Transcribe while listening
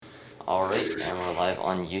All right, and we're live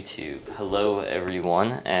on YouTube. Hello,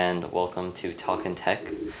 everyone, and welcome to Talkin' Tech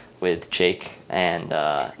with Jake and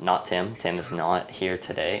not Tim. Tim is not here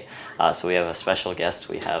today, so we have a special guest.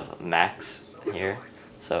 We have Max here.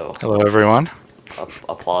 So Hello, everyone.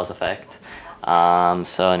 applause effect.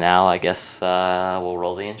 So now I guess we'll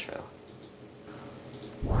roll the intro.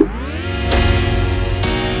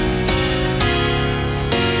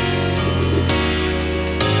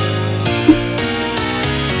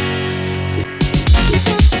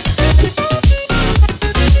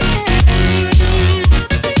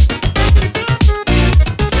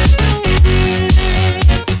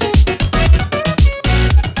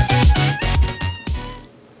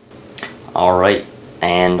 All right,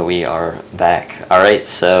 and we are back. All right,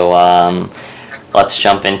 so let's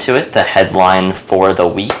jump into it. The headline for the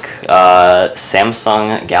week,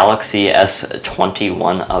 Samsung Galaxy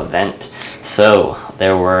S21 event. So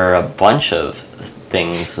there were a bunch of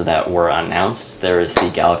things that were announced. There is the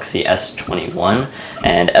Galaxy S21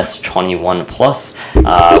 and S21 Plus,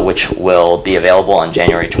 which will be available on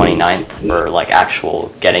January 29th for like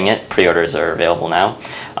actual getting it. Pre-orders are available now.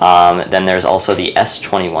 Then there's also the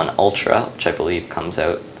S21 Ultra, which I believe comes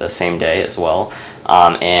out the same day as well.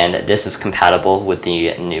 And this is compatible with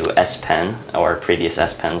the new S Pen or previous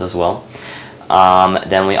S Pens as well.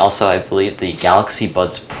 Then we also, I believe, the Galaxy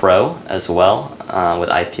Buds Pro as well, with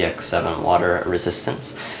IPX7 water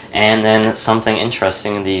resistance. And then something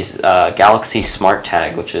interesting, the Galaxy Smart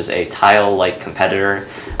Tag, which is a Tile-like competitor,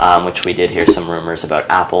 which we did hear some rumors about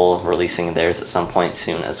Apple releasing theirs at some point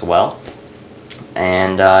soon as well.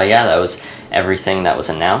 And yeah, that was everything that was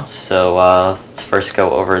announced. So let's first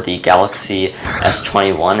go over the Galaxy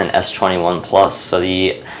S21 and S21 Plus. So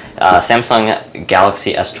the Samsung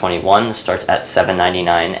Galaxy S21 starts at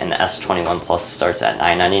 $799 and the S21 Plus starts at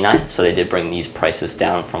 $999. So they did bring these prices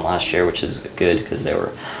down from last year, which is good because they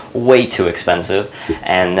were way too expensive.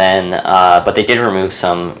 And then, but they did remove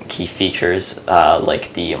some key features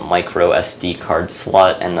like the micro SD card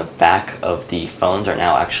slot, and the back of the phones are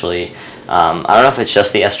now actually, I don't know if it's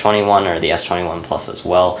just the S21 or the S21 Plus as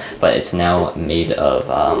well, but it's now made of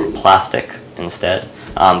plastic instead.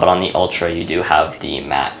 But on the Ultra, you do have the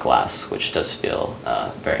matte glass, which does feel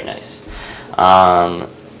very nice.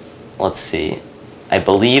 Let's see. I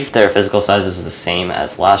believe their physical size is the same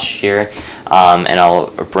as last year, and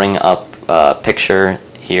I'll bring up a picture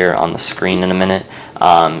here on the screen in a minute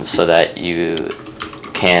so that you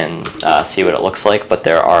can see what it looks like. But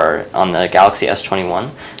there are, on the Galaxy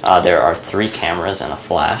S21, there are 3 cameras and a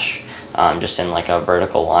flash, just in like a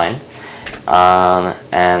vertical line.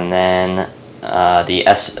 And then the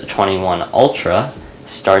S21 Ultra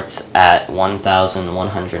starts at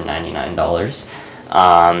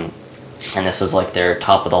 $1,199. And this is like their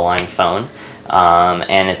top of the line phone.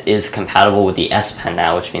 And it is compatible with the S Pen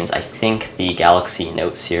now, which means I think the Galaxy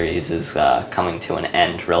Note series is coming to an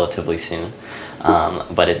end relatively soon.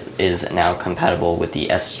 But it is now compatible with the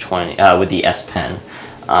S20 with the S Pen.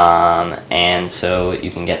 And so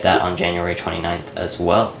you can get that on January 29th as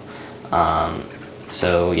well.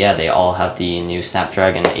 So yeah, they all have the new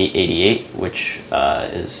Snapdragon 888, which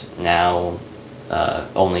is now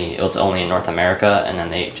it's only in North America, and then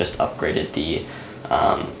they just upgraded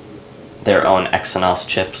their own Exynos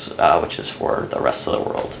chips, which is for the rest of the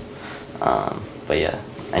world. But yeah,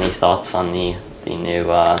 any thoughts on the new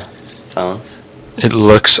phones? It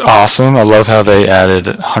looks awesome. I love how they added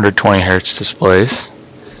 120 hertz displays.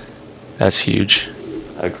 That's huge.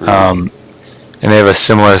 Agreed. And they have a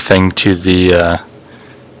similar thing to the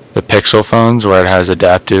Pixel phones, where it has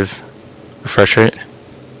adaptive refresh rate.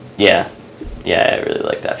 Yeah, I really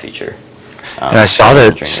like that feature. And I saw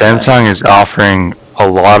that Samsung is offering a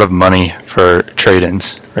lot of money for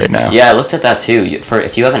trade-ins right now. Yeah, I looked at that too.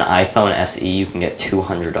 If you have an iPhone SE, you can get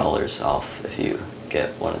 $200 off if you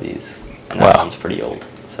get one of these, and that one's pretty old.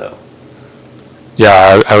 So.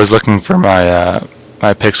 Yeah, I was looking for my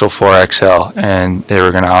my Pixel 4 XL, and they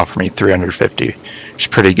were going to offer me $350, which is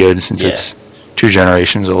pretty good since it's 2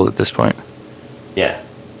 generations old at this point. Yeah.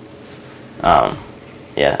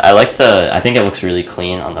 Yeah, I think it looks really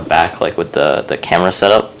clean on the back, like with the camera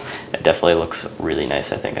setup. It definitely looks really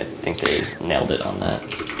nice. I think they nailed it on that.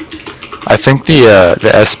 I think the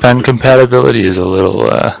S Pen compatibility is a little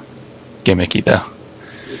gimmicky though.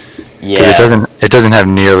 Yeah. It doesn't have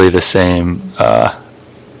nearly the same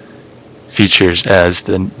features as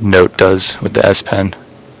the Note does with the S Pen.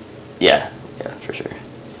 Yeah, for sure.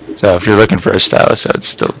 So if you're looking for a stylus, I'd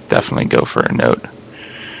still definitely go for a Note.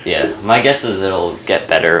 Yeah, my guess is it'll get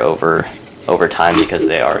better over time because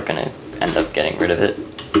they are going to end up getting rid of it.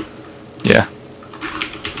 Yeah.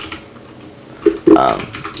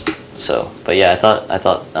 So, but yeah, I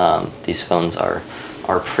thought these phones are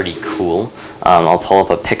pretty cool. I'll pull up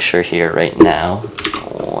a picture here right now.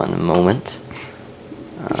 One moment.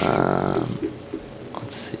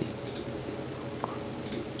 Let's see.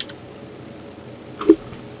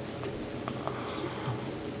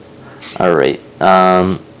 All right.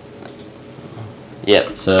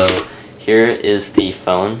 Yep. So here is the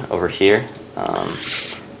phone over here.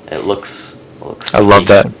 It looks. I love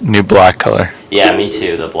that new black color. Yeah, me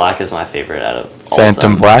too. The black is my favorite out of all Phantom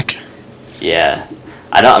of them. black. Yeah,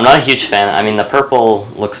 I'm not a huge fan. I mean, the purple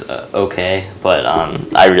looks okay, but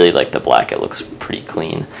I really like the black. It looks pretty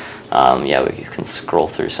clean. Yeah, we can scroll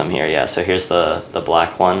through some here. Yeah, so here's the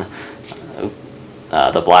black one.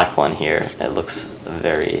 The black one here. It looks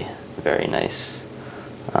very, very nice.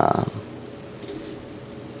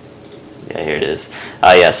 Yeah, here it is.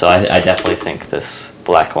 Yeah, so I definitely think this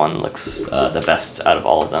black one looks the best out of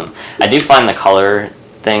all of them. I do find the color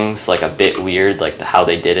things like a bit weird, like how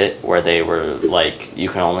they did it, where they were like you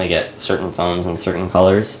can only get certain phones in certain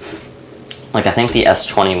colors. Like I think the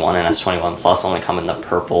S21 and S21 Plus only come in the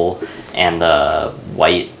purple and the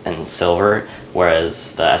white and silver,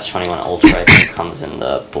 whereas the S21 Ultra I think comes in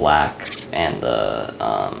the black and the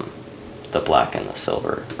black and the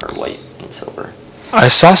silver, or white and silver. I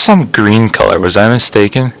saw some green color. Was I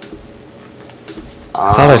mistaken?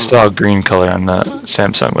 I thought I saw a green color on the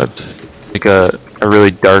Samsung with like a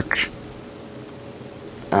really dark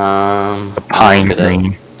a pine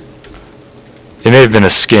green. It may have been a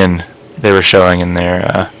skin they were showing in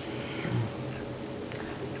their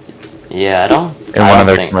yeah, I don't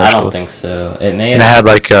think so. It may have, and it had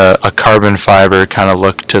like a carbon fiber kind of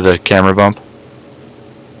look to the camera bump.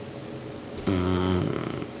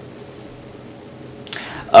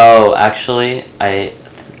 Oh, actually, I'm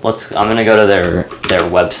gonna go to their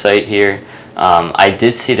website here. I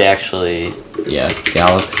did see they actually, yeah,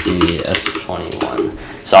 Galaxy S21.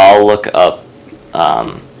 So I'll look up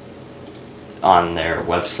on their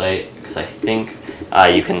website, because I think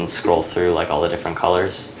you can scroll through like all the different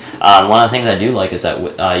colors. One of the things I do like is that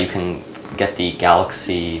you can get the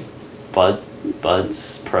Galaxy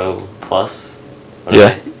Buds Pro Plus. What are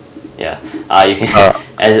they? Yeah, you can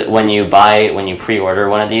when you pre-order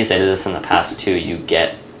one of these. I did this in the past too. You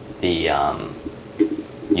get the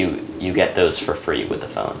you get those for free with the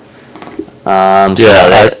phone. I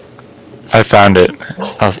found it.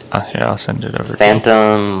 I'll send it over.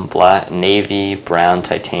 Phantom black, navy, brown,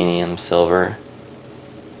 titanium, silver.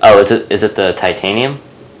 Oh, is it the titanium?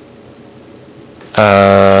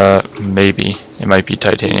 Maybe it might be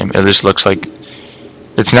titanium. It just looks like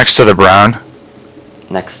it's next to the brown.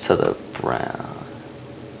 Next to the brown.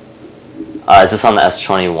 Is this on the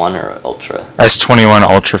S21 or Ultra? S21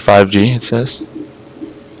 Ultra 5G, it says.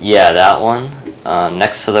 Yeah, that one.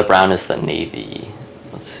 Next to the brown is the navy.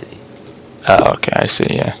 Let's see. Oh, okay, I see.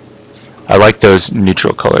 Yeah, I like those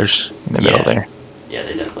neutral colors in the middle there. Yeah,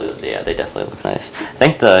 they definitely look nice. I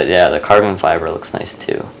think the carbon fiber looks nice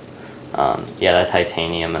too. Yeah, the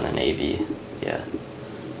titanium and the navy. Yeah.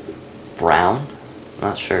 Brown. I'm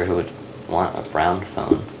not sure who would want a brown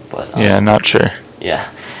phone, but yeah, not sure. Yeah,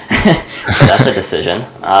 but that's a decision.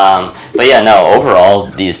 But yeah, no, overall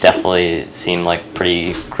these definitely seem like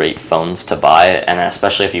pretty great phones to buy, and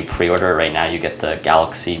especially if you pre-order it right now, you get the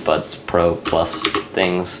Galaxy Buds Pro Plus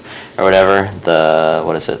things or whatever.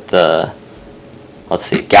 Let's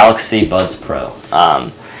see, Galaxy Buds Pro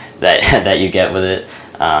that you get with it.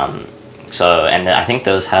 So, and I think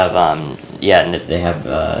those have they have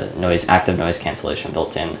active noise cancellation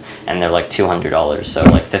built in, and they're like $200, so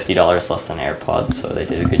like $50 less than AirPods. So they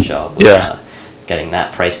did a good job with getting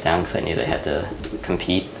that price down, because I knew they had to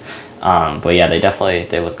compete. But yeah,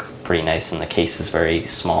 they look pretty nice, and the case is very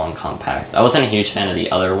small and compact. I wasn't a huge fan of the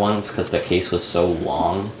other ones because the case was so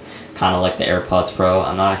long, kind of like the AirPods Pro.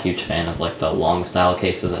 I'm not a huge fan of like the long style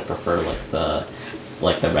cases. I prefer like the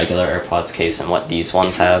regular AirPods case, and what these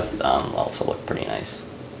ones have also look pretty nice.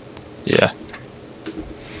 Yeah.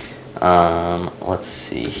 Let's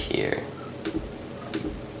see here.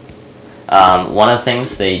 One of the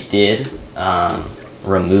things they did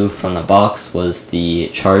remove from the box was the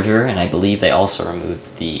charger, and I believe they also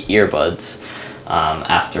removed the earbuds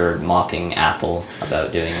after mocking Apple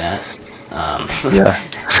about doing that. Which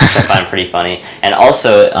I find pretty funny. And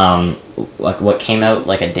also, like what came out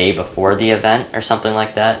like a day before the event or something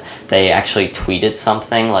like that, they actually tweeted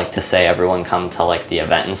something like to say everyone come to like the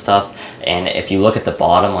event and stuff. And if you look at the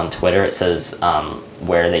bottom on Twitter, it says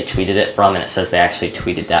where they tweeted it from, and it says they actually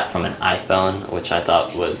tweeted that from an iPhone, which I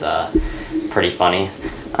thought was pretty funny.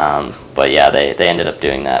 But yeah, they ended up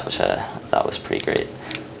doing that, which I thought was pretty great.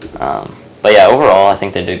 But yeah, overall, I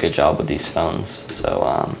think they did a good job with these phones.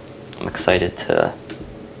 So I'm excited to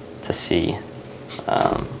see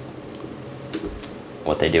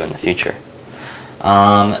what they do in the future.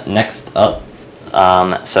 Next up,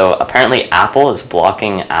 so apparently Apple is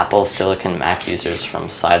blocking Apple Silicon Mac users from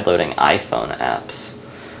sideloading iPhone apps.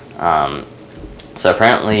 So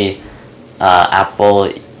apparently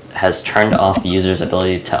Apple has turned off users'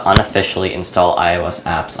 ability to unofficially install iOS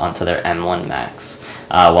apps onto their M1 Macs.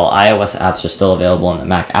 While iOS apps are still available in the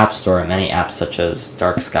Mac App Store, many apps such as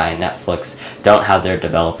Dark Sky and Netflix don't have their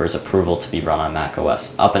developers' approval to be run on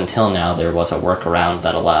macOS. Up until now, there was a workaround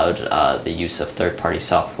that allowed the use of third-party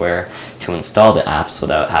software to install the apps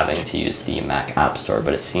without having to use the Mac App Store,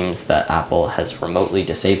 but it seems that Apple has remotely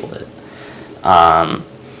disabled it.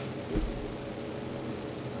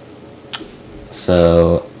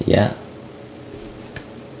 So yeah,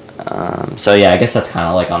 I guess that's kind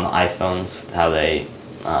of like on the iPhones, how they,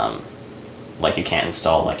 like you can't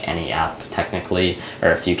install like any app technically,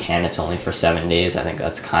 or if you can, it's only for 7 days. I think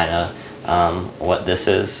that's kind of what this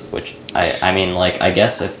is, which I mean, like, I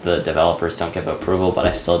guess if the developers don't give approval, but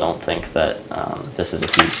I still don't think that this is a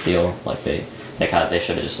huge deal. Like they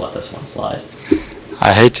should have just let this one slide.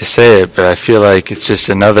 I hate to say it, but I feel like it's just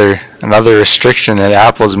another restriction that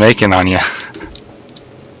Apple's making on you.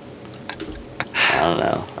 I don't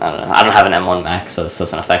know. I don't have an M1 Mac, so this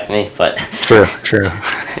doesn't affect me. But True.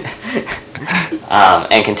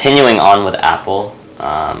 And continuing on with Apple,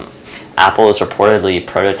 Apple is reportedly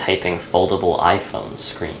prototyping foldable iPhone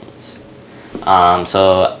screens.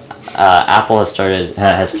 Apple has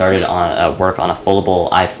started on work on a foldable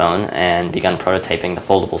iPhone and begun prototyping the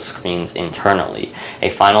foldable screens internally. A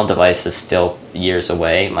final device is still years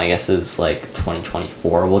away. My guess is like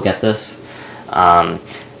 2024 we'll get this.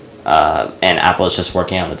 And Apple is just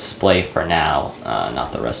working on the display for now,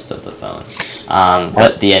 not the rest of the phone.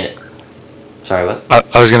 Sorry, what?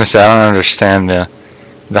 I was gonna say, I don't understand the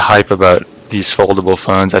hype about these foldable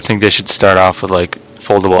phones. I think they should start off with like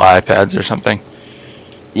foldable iPads or something.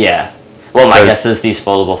 Yeah. Well, my guess is these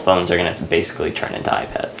foldable phones are gonna basically turn into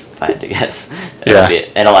iPads. If I had to guess,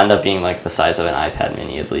 it'll end up being like the size of an iPad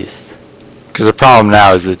Mini at least. Because the problem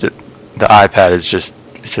now is that the iPad is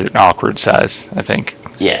it's an awkward size, I think.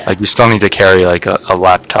 Yeah. Like you still need to carry like a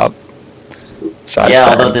laptop size. Yeah,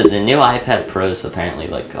 bag. although the new iPad Pros, apparently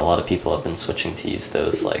like a lot of people have been switching to use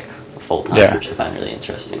those like full time, which I find really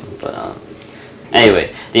interesting. But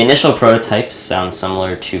anyway, the initial prototypes sound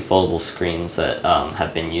similar to foldable screens that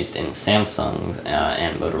have been used in Samsung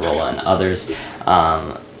and Motorola and others.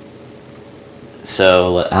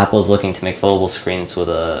 So Apple's looking to make foldable screens with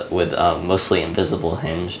a mostly invisible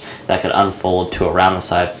hinge that could unfold to around the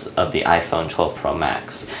size of the iPhone 12 Pro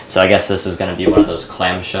Max. So I guess this is going to be one of those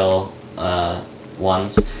clamshell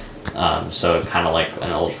ones. So kind of like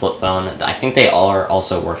an old flip phone. I think they are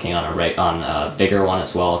also working on a bigger one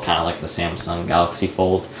as well, kind of like the Samsung Galaxy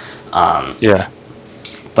Fold. But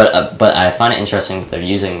I find it interesting that they're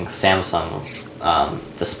using Samsung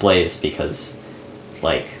displays because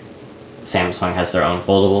like Samsung has their own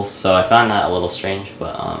foldables, so I found that a little strange,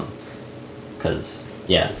 but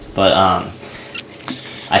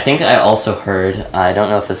I think I also heard, I don't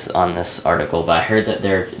know if this is on this article, but I heard that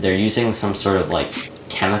they're using some sort of like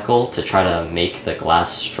chemical to try to make the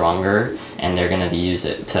glass stronger, and they're going to use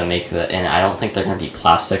it to make and I don't think they're going to be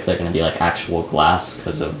plastic, they're going to be like actual glass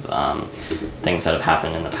because of things that have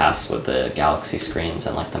happened in the past with the Galaxy screens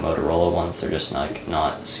and like the Motorola ones. They're just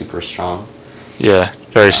not super strong. Yeah,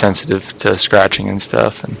 very sensitive to scratching and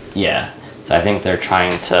stuff. And yeah, so I think they're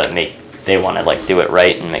trying to they want to like do it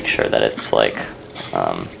right and make sure that it's like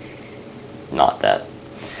not that.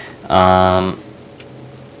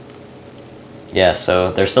 Yeah,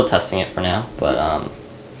 so they're still testing it for now, but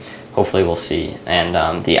hopefully we'll see. And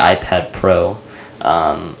the iPad Pro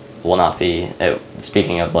will not be.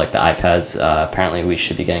 Speaking of like the iPads, apparently we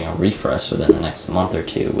should be getting a refresh within the next month or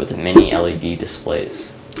two with mini LED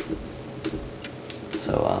displays.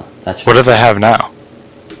 So that's what do they have now?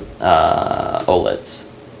 OLEDs,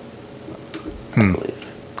 I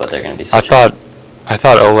believe, but they're going to be. I thought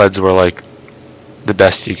OLEDs were like the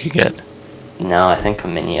best you could get. No, I think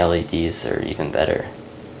mini LEDs are even better.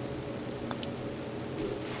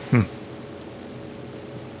 I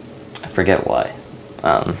forget why,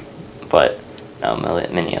 but no,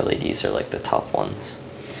 mini LEDs are like the top ones.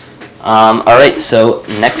 All right, so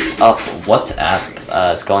next up, WhatsApp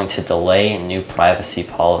is going to delay new privacy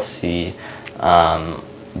policy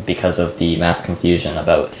because of the mass confusion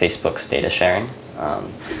about Facebook's data sharing.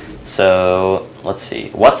 So let's see.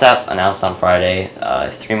 WhatsApp announced on Friday a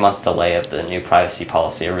 3-month delay of the new privacy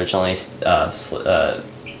policy,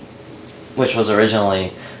 which was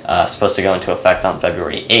originally supposed to go into effect on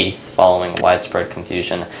February 8th, following widespread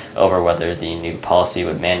confusion over whether the new policy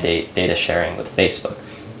would mandate data sharing with Facebook.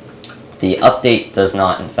 The update does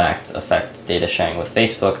not, in fact, affect data sharing with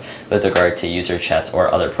Facebook with regard to user chats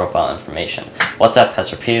or other profile information. WhatsApp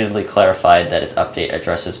has repeatedly clarified that its update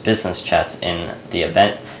addresses business chats in the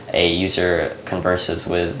event a user converses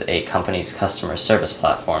with a company's customer service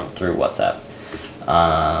platform through WhatsApp.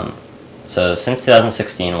 So since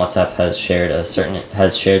 2016, WhatsApp has shared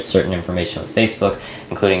certain information with Facebook,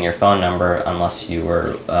 including your phone number, unless you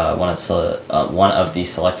were one of the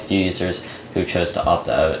select few users who chose to opt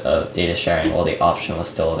out of data sharing while the option was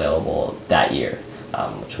still available that year,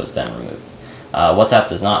 which was then removed. WhatsApp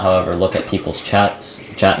does not, however, look at people's chat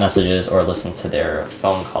messages, or listen to their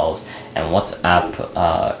phone calls, and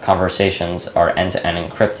WhatsApp conversations are end-to-end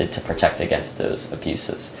encrypted to protect against those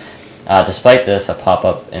abuses. Despite this, a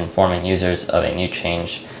pop-up informing users of a new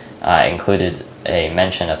change included a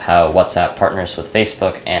mention of how WhatsApp partners with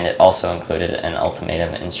Facebook, and it also included an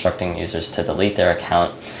ultimatum instructing users to delete their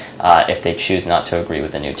account if they choose not to agree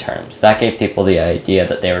with the new terms. That gave people the idea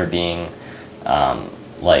that they were being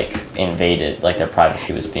invaded, like their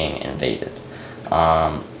privacy was being invaded.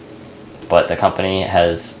 But the company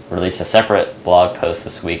has released a separate blog post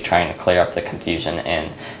this week trying to clear up the confusion,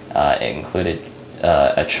 and it included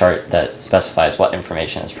a chart that specifies what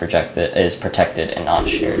information is protected and not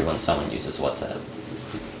shared when someone uses WhatsApp.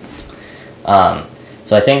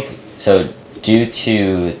 So I think, due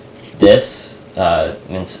to this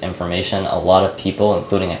misinformation, a lot of people,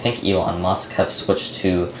 including I think Elon Musk, have switched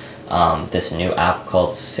to this new app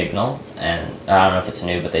called Signal, and I don't know if it's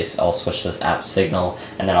new, but they all switched to this app Signal,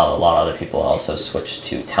 and then a lot of other people also switched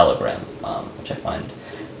to Telegram, which I find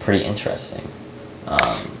pretty interesting.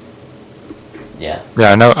 Yeah.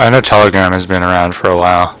 Yeah, I know Telegram has been around for a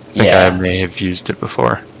while. I think Yeah. I may have used it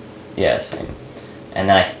before. Yeah, same. And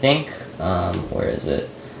then I think, where is it?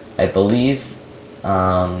 I believe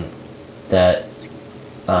that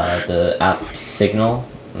the app Signal,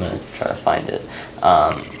 I'm going to try to find it.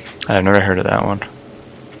 I've never heard of that one.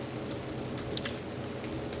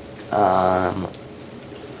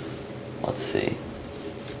 Let's see.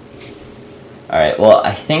 Alright, well,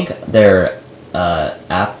 I think their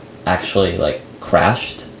app actually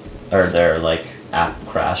crashed, or their app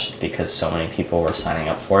crashed because so many people were signing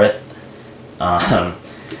up for it.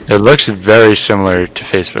 It looks very similar to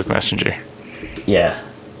Facebook Messenger. Yeah,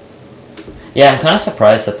 I'm kind of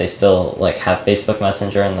surprised that they still have Facebook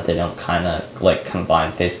Messenger, and that they don't kind of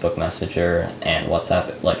combine Facebook Messenger and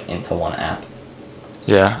WhatsApp into one app.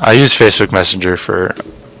 Yeah, I use Facebook Messenger for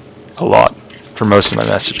a lot, for most of my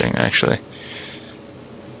messaging actually.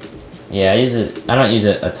 Yeah, I don't use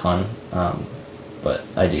it a ton, but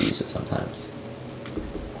I do use it sometimes.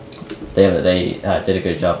 They did a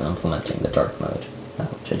good job implementing the dark mode,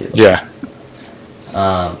 which I do like. Yeah.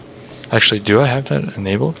 Actually, do I have that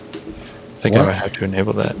enabled? I think I might have to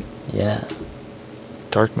enable that. Yeah.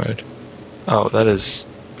 Dark mode. Oh, that's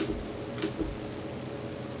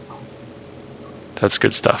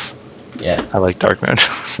good stuff. Yeah. I like dark mode.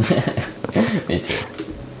 Me too.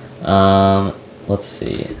 Let's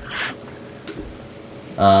see.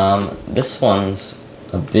 This one's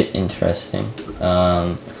a bit interesting.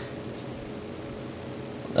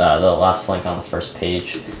 The last link on the first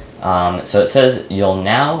page. So it says you'll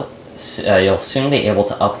soon be able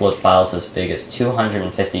to upload files as big as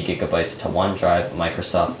 250 gigabytes to OneDrive,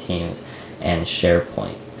 Microsoft Teams, and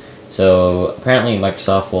SharePoint. So apparently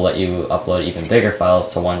Microsoft will let you upload even bigger files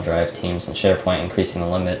to OneDrive, Teams, and SharePoint, increasing the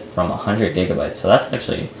limit from 100 gigabytes. So that's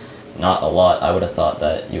actually not a lot. I would have thought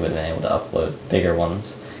that you would have been able to upload bigger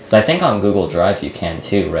ones. Because I think on Google Drive you can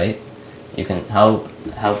too, right? You can. How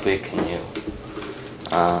big can you?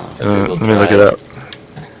 Let me look it up.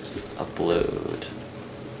 Upload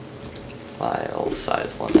file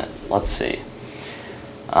size limit. Let's see.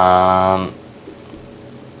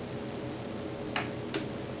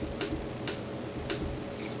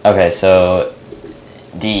 Okay, so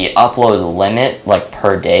the upload limit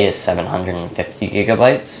per day is 750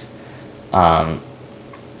 gigabytes.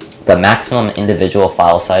 The maximum individual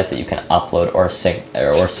file size that you can upload or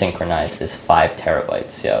synchronize is 5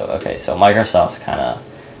 terabytes. Okay, so Microsoft's kind of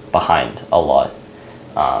behind a lot,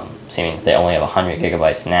 seeming that they only have 100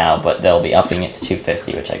 gigabytes now, but they'll be upping it to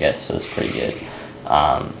 250, which I guess is pretty good.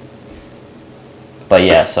 But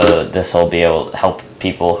yeah, so this will be able to help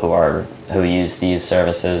people who use these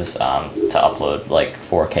services to upload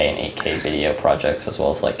 4K and 8K video projects, as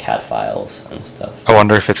well as CAD files and stuff. I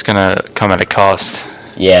wonder if it's gonna come at a cost.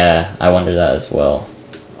 Yeah, I wonder that as well.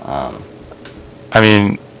 I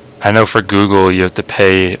mean, I know for Google you have to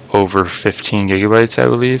pay over 15 gigabytes, I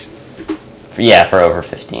believe. For over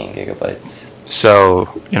 15 gigabytes.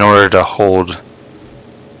 So in order to hold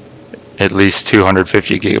at least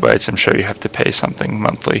 250 gigabytes, I'm sure you have to pay something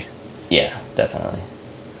monthly. Yeah, definitely.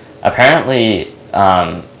 Apparently,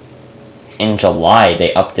 in July,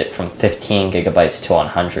 they upped it from 15 gigabytes to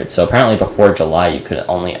 100. So apparently before July, you could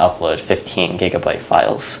only upload 15 gigabyte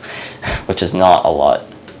files, which is not a lot.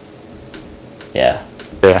 Yeah.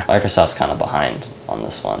 Yeah. Microsoft's kind of behind on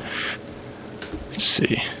this one. Let's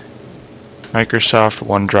see. Microsoft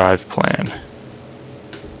OneDrive plan.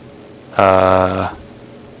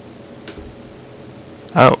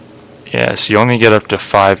 Oh, yeah, so you only get up to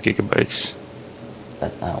 5 gigabytes Oh,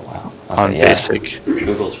 wow. on basic.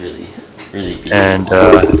 Google's really beating And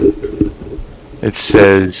it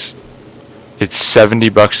says it's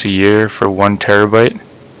 $70 a year for 1 terabyte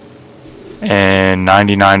and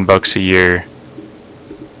 $99 a year,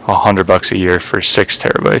 $100 a year for 6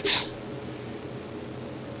 terabytes.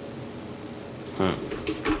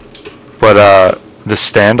 But the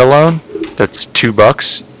standalone, that's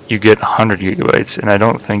 $2. You get 100 gigabytes, and I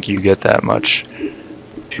don't think you get that much.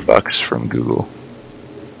 $2 from Google.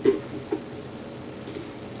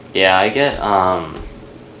 Yeah, I get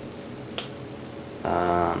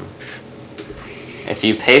if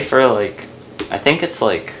you pay for like, I think it's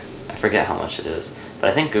like, I forget how much it is, but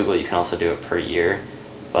I think Google you can also do it per year,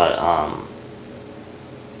 but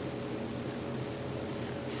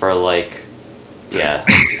for like, yeah,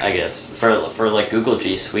 I guess for like Google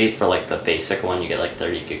G Suite, for like the basic one, you get like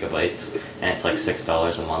 30 gigabytes, and it's like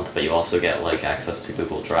 $6 a month, but you also get like access to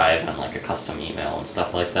Google Drive and like a custom email and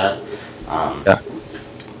stuff like that. Yeah.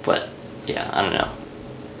 But yeah, I don't know.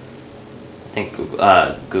 I think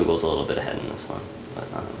Google's a little bit ahead in this one. But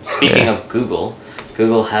speaking of Google,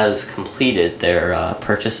 Google has completed their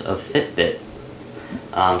purchase of Fitbit.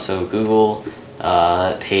 So Google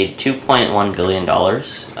paid $2.1 billion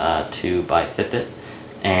to buy Fitbit,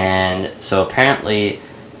 and so apparently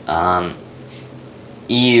the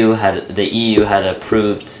EU had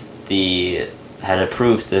approved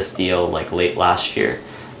this deal like late last year,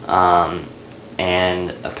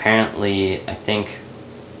 and apparently I think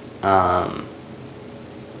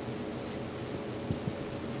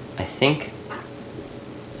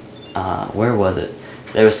where was it?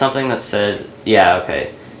 There was something that said, yeah,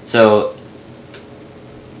 okay. So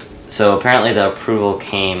apparently the approval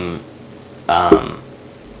came, I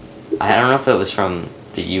don't know if it was from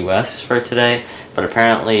the US for today, but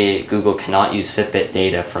apparently Google cannot use Fitbit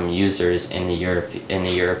data from users in the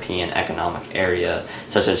European Economic Area,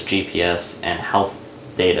 such as GPS and health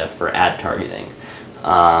data for ad targeting.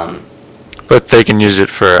 But they can use it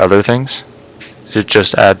for other things? Is it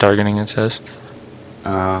just ad targeting, it says?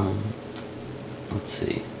 Let's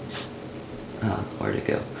see. Where'd it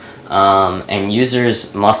go? And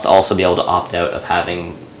users must also be able to opt out of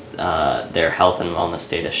having their health and wellness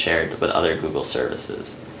data shared with other Google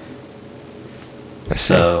services. I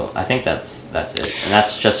see. So I think that's it, and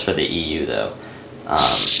that's just for the EU though.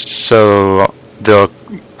 So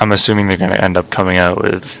I'm assuming they're going to end up coming out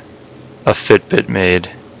with a Fitbit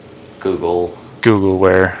made Google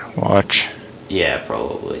Wear watch. Yeah,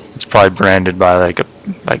 probably. It's probably branded by like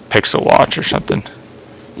Pixel Watch or something.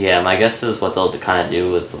 Yeah, my guess is what they'll kind of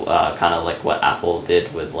do is kind of like what Apple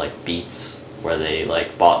did with like Beats, where they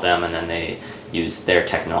like bought them and then they used their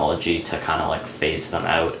technology to kind of like phase them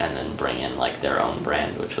out and then bring in like their own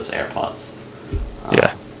brand, which was AirPods.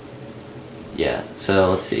 Yeah. Yeah. So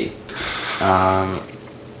let's see.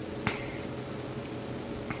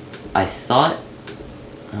 I thought.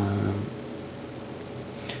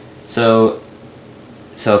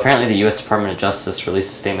 So apparently the U.S. Department of Justice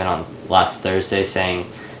released a statement on last Thursday saying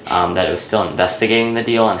that it was still investigating the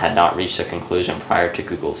deal and had not reached a conclusion prior to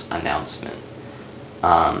Google's announcement.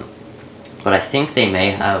 But I think they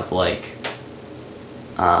may have like,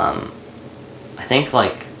 I think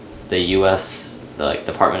like the U.S.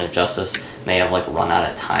 Department of Justice may have like run out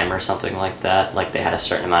of time or something like that. Like they had a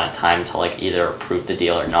certain amount of time to like either approve the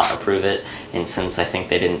deal or not approve it. And since I think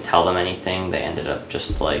they didn't tell them anything, they ended up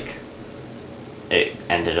just like, it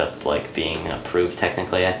ended up like being approved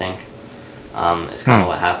technically, I think. Is kind of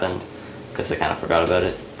what happened, because they kind of forgot about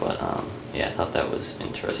it. But yeah, I thought that was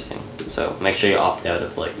interesting. So make sure you opt out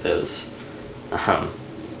of like those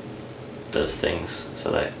things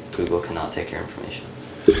so that Google cannot take your information.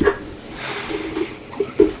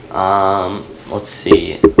 Let's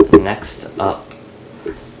see. Next up,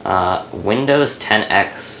 Windows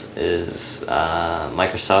 10X is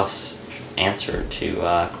Microsoft's answer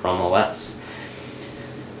to Chrome OS.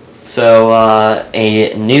 So,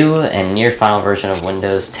 a new and near final version of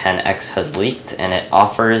Windows 10X has leaked, and it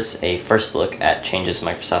offers a first look at changes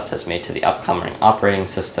Microsoft has made to the upcoming operating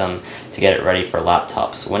system to get it ready for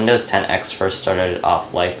laptops. Windows 10X first started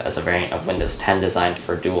off life as a variant of Windows 10 designed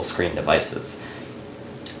for dual screen devices.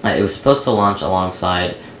 It was supposed to launch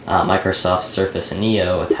alongside Microsoft's Surface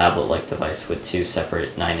Neo, a tablet-like device with two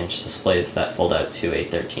separate 9-inch displays that fold out to a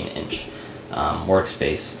 13-inch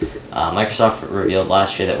workspace. Microsoft revealed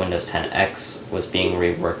last year that Windows 10X was being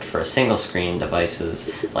reworked for single-screen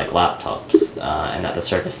devices like laptops, and that the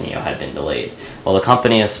Surface Neo had been delayed. While the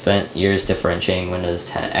company has spent years differentiating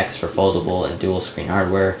Windows 10X for foldable and dual-screen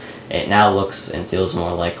hardware, it now looks and feels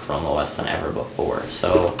more like Chrome OS than ever before.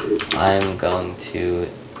 So I'm going to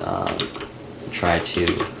try to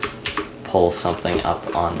pull something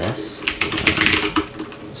up on this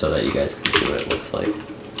so that you guys can see what it looks like.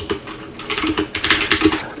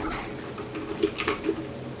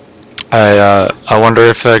 I wonder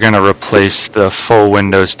if they're gonna replace the full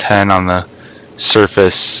Windows 10 on the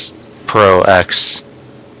Surface Pro X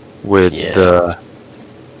with the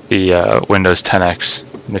Windows 10X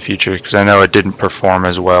in the future, because I know it didn't perform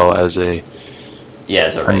as well as a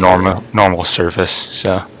normal Surface,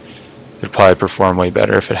 so it'd probably perform way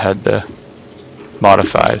better if it had the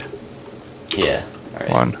modified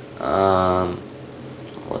one.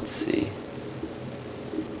 Let's see.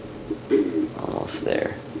 Almost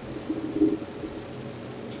there.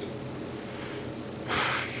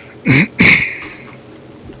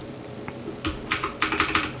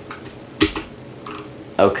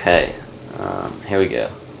 Okay, here we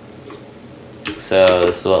go. So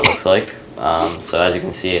this is what it looks like. So as you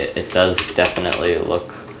can see, it does definitely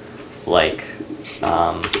look like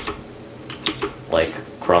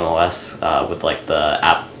Chrome OS with like the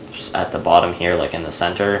apps at the bottom here, like in the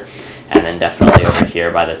center, and then definitely over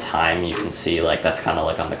here by the time you can see like that's kind of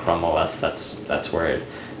like on the Chrome OS. That's where it,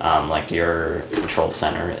 like your control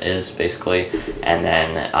center is basically, and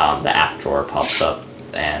then the app drawer pops up,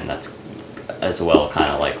 and that's as well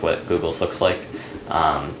kind of like what Google's looks like.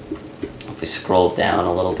 If we scroll down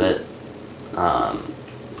a little bit,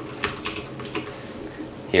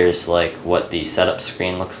 here's like what the setup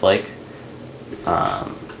screen looks like.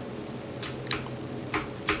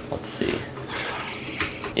 Let's see.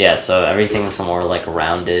 Yeah, so everything's more like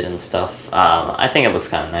rounded and stuff. I think it looks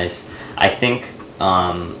kind of nice. I think,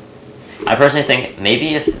 I personally think maybe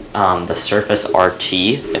if the Surface RT,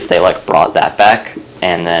 if they like brought that back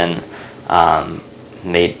and then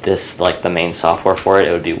made this like the main software for it,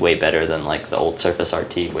 it would be way better than like the old Surface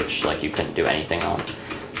RT, which like you couldn't do anything on.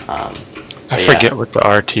 I forget what the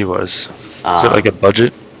RT was. Is it like a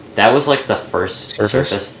budget? That was like the first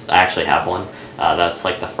Surface. I actually have one. That's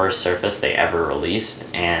like the first Surface they ever released,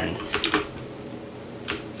 and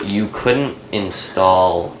you couldn't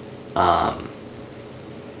install.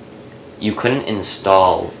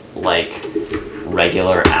 Like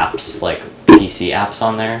regular apps, like PC apps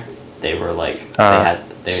on there. They were like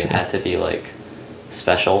they had to be like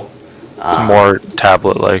special. It's more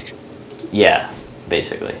tablet-like. Yeah,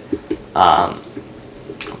 basically.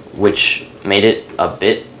 Which made it a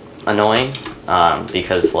bit annoying,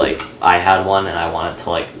 because like I had one and I wanted to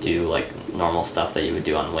like do like normal stuff that you would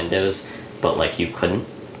do on Windows, but like you couldn't.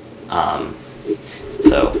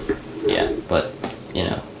 So yeah, but you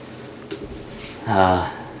know,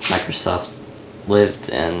 Microsoft lived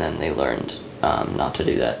and then they learned not to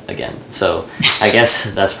do that again. So I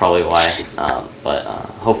guess that's probably why. But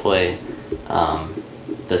hopefully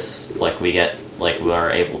this like we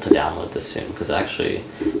are able to download this soon, because it actually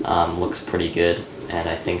looks pretty good, and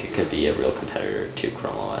I think it could be a real competitor to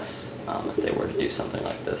Chrome OS if they were to do something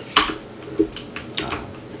like this.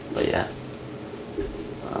 But yeah.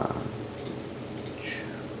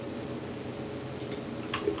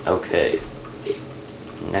 Okay.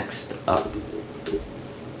 Next up.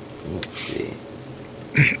 Let's see.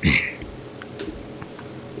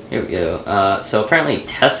 Here we go. So apparently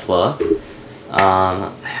Tesla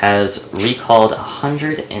has recalled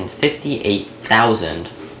 158,000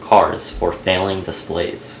 cars for failing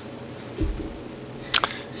displays.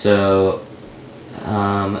 So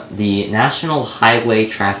the National Highway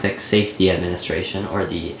Traffic Safety Administration, or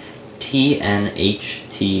the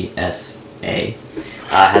TNHTSA,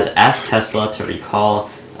 has asked Tesla to recall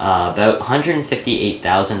about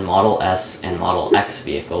 158,000 Model S and Model X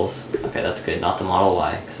vehicles. Okay, that's good. Not the Model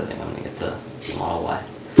Y, because I think I'm going to get the Model Y.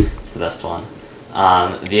 It's the best one.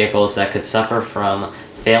 Vehicles that could suffer from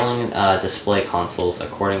failing display consoles,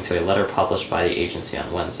 according to a letter published by the agency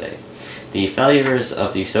on Wednesday. The failures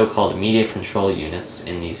of the so-called media control units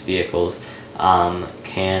in these vehicles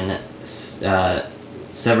can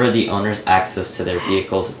sever the owner's access to their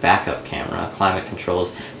vehicle's backup camera, climate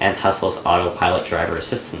controls, and Tesla's autopilot driver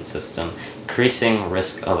assistance system, increasing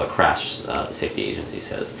risk of a crash, the safety agency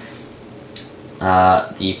says.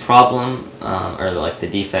 The problem, or like the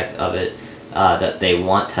defect of it, that they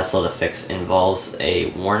want Tesla to fix involves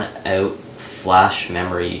a worn-out flash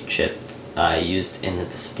memory chip used in the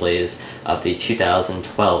displays of the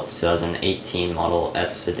 2012 to 2018 Model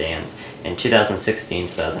S sedans and 2016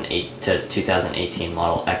 to 2018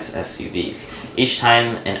 Model X SUVs. Each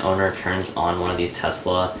time an owner turns on one of these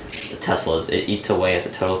Teslas, it eats away at the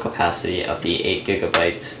total capacity of the 8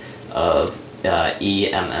 gigabytes of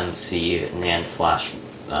eMMC NAND flash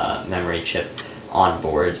memory chip on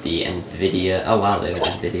board the NVIDIA. Oh wow, they have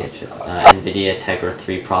an NVIDIA chip. NVIDIA Tegra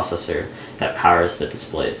 3 processor that powers the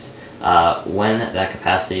displays. When that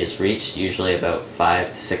capacity is reached, usually about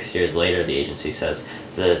 5 to 6 years later, the agency says,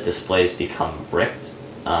 the displays become bricked.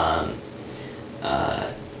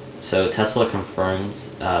 So Tesla confirmed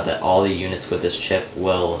that all the units with this chip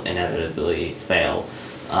will inevitably fail,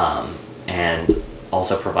 and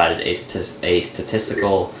also provided a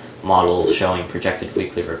statistical model showing projected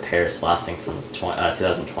weekly repairs lasting from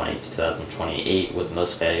 2020 to 2028, with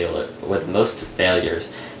most failures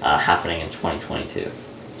happening in 2022.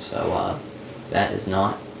 So that is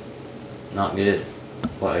not good.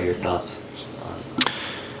 What are your thoughts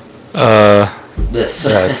on this?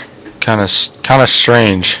 Kind of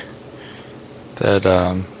strange that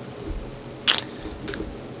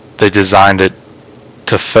they designed it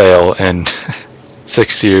to fail in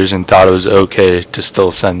 6 years and thought it was okay to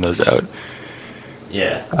still send those out.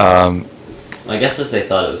 Yeah. My guess is they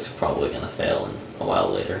thought it was probably going to fail in a while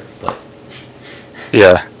later, but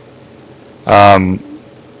yeah.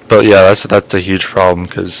 But yeah, that's a huge problem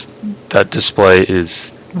because that display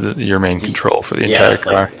is your main control for the entire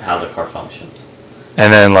car. Yeah, that's like how the car functions.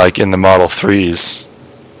 And then like in the Model 3s,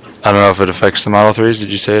 I don't know if it affects the Model 3s.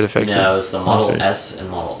 Did you say it affected? No, it was the Model S and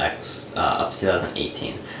Model X up to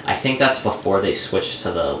 2018. I think that's before they switched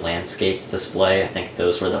to the landscape display. I think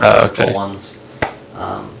those were the vertical ones,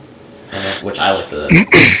 which I like the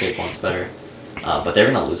landscape ones better. But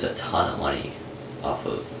they're going to lose a ton of money off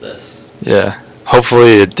of this. Yeah.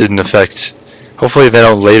 Hopefully it didn't affect... Hopefully they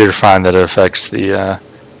don't later find that it affects the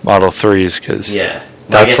Model 3s, because... Yeah.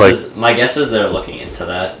 My guess is they're looking into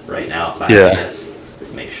that right now, if I had to guess,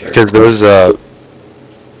 to make sure. Because those... the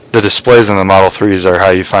displays on the Model 3s are how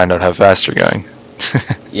you find out how fast you're going.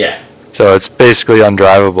 Yeah. So it's basically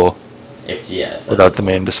undrivable if without the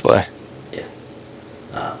main display. Yeah.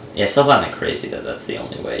 I still find that crazy that that's the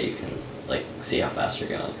only way you can like see how fast you're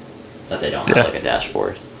going. That they don't have like a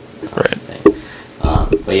dashboard. Right. Thing.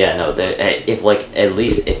 But yeah, no. If like at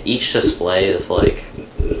least if each display is like,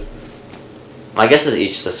 my guess is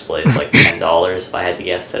each display is like $10. If I had to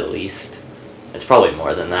guess, at least. It's probably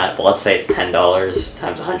more than that, but let's say it's $10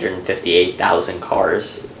 times 158,000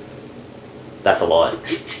 cars. That's a lot.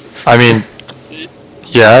 I mean,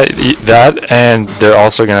 yeah, that, and they're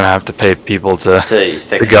also going to have to pay people to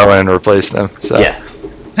go in and replace them. So yeah.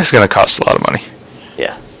 It's going to cost a lot of money.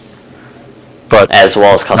 Yeah. But as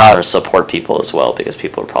well as customer support people as well, because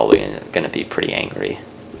people are probably going to be pretty angry.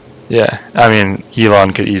 Yeah, I mean,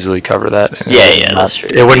 Elon could easily cover that. Yeah, that's true.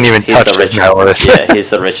 It wouldn't even touch his net worth. Yeah,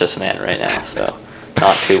 he's the richest man right now, so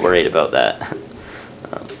not too worried about that.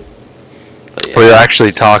 But we were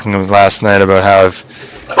actually talking last night about how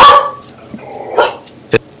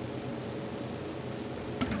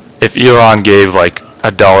if Elon gave like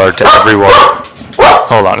 $1 to everyone...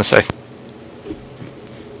 Hold on a sec.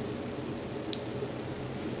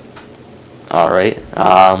 Alright,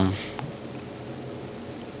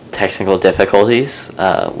 technical difficulties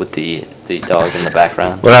with the dog in the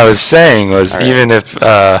background. What I was saying was even if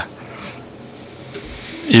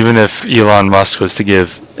Elon Musk was to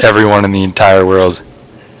give everyone in the entire world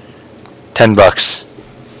 $10,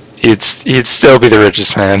 he'd still be the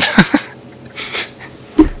richest man.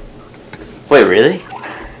 Wait, really?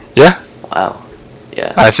 Yeah. Wow.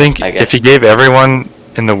 Yeah. I think if he gave everyone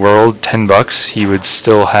in the world $10, he would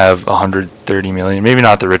still have 130 million. Maybe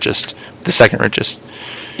not the richest, the second richest.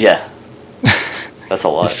 Yeah. That's a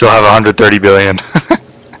lot. He'd still have 130 billion.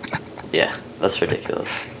 Yeah, that's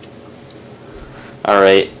ridiculous.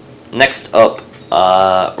 Alright, next up,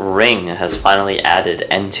 Ring has finally added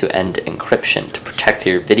end-to-end encryption to protect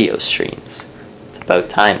your video streams. It's about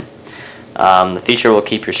time. The feature will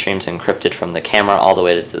keep your streams encrypted from the camera all the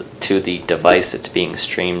way to the device it's being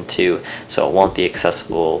streamed to, so it won't be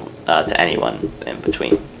accessible to anyone in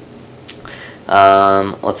between.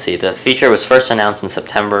 Let's see, the feature was first announced in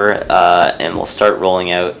September and will start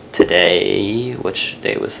rolling out today. Which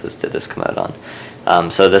day did this come out on?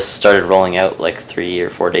 So this started rolling out like 3 or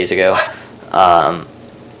 4 days ago,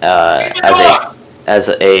 as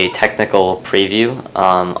a technical preview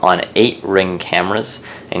on 8 Ring cameras,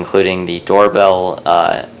 including the doorbell,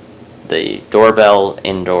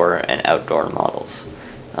 indoor and outdoor models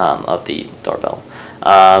of the doorbell.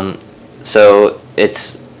 So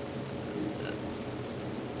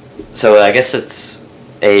I guess it's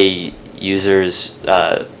a user's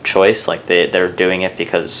choice. Like they're doing it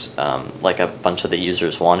because like a bunch of the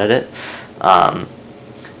users wanted it.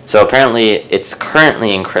 So apparently it's currently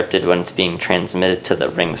encrypted when it's being transmitted to the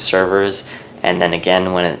Ring servers, and then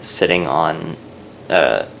again when it's sitting on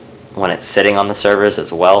the servers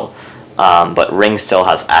as well. But Ring still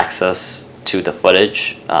has access to the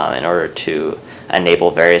footage in order to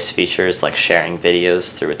enable various features like sharing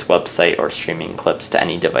videos through its website or streaming clips to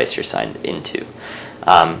any device you're signed into.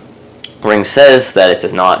 Ring says that it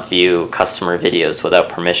does not view customer videos without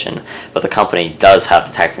permission, but the company does have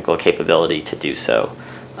the technical capability to do so.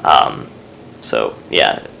 So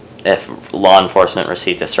yeah, if law enforcement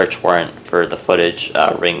received a search warrant for the footage,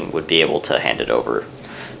 Ring would be able to hand it over.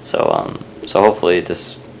 So hopefully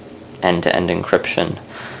this end-to-end encryption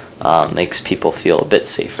makes people feel a bit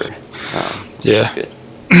safer, which is good.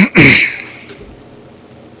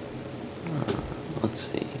 Let's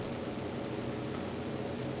see.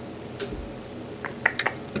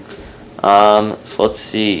 So let's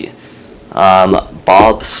see.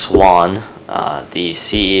 Bob Swan, the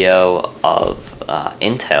CEO of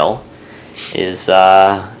Intel, is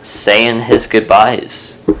saying his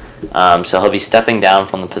goodbyes. So he'll be stepping down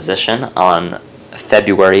from the position on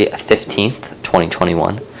February 15th,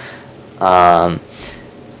 2021.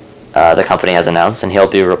 The company has announced, and he'll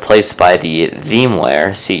be replaced by the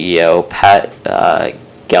VMware CEO, Pat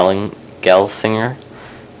Gelsinger,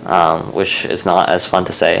 which is not as fun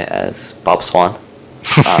to say as Bob Swan.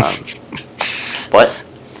 But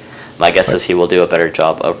my guess is he will do a better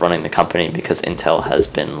job of running the company because Intel has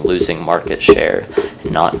been losing market share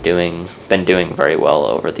and been doing very well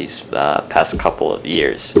over these past couple of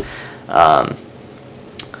years.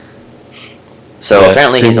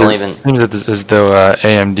 Apparently he's only been... Seems as though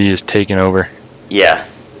AMD is taking over. Yeah,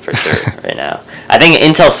 for sure, right now. I think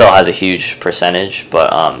Intel still has a huge percentage,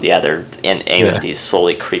 but AMD's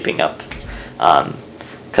slowly creeping up.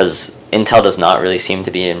 Because Intel does not really seem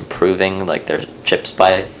to be improving like their chips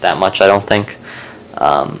by that much, I don't think.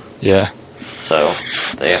 So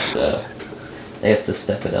they have to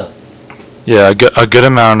step it up. Yeah, a good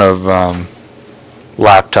amount of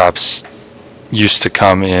laptops used to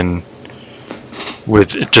come in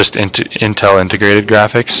with just Intel integrated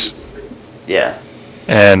graphics. Yeah.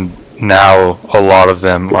 And now a lot of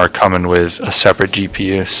them are coming with a separate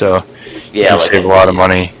GPU, so you can save a lot of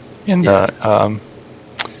money in the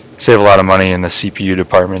CPU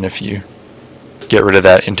department if you get rid of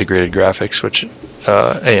that integrated graphics, which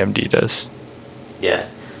AMD does. Yeah,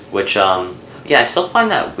 which I still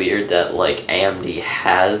find that weird that like AMD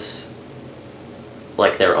has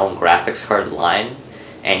like their own graphics card line,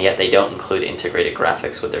 and yet they don't include integrated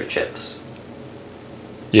graphics with their chips.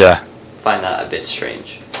 Yeah. Find that a bit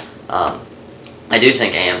strange. I do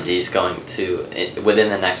think AMD is going to, within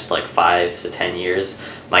the next like 5 to 10 years,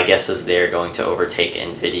 my guess is they're going to overtake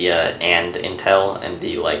NVIDIA and Intel and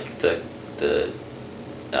be like the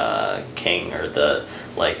king, or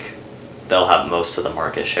they'll have most of the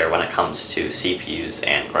market share when it comes to CPUs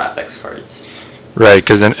and graphics cards. Right,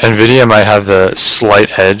 because NVIDIA might have the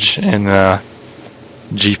slight edge in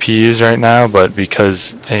GPUs right now, but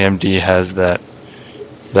because AMD has that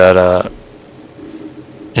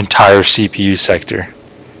entire CPU sector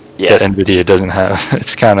that NVIDIA doesn't have,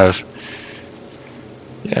 it's kind of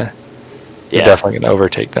they're definitely going to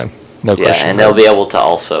overtake them. No question. And they'll be able to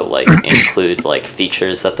also like include like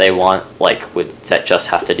features that they want, like that just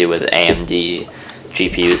have to do with AMD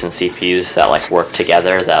GPUs and CPUs that like work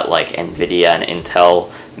together, that like NVIDIA and Intel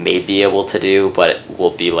may be able to do, but it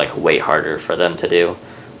will be like way harder for them to do.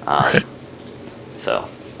 Right. So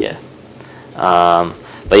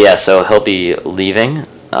so he'll be leaving.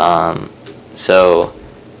 So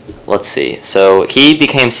let's see. So he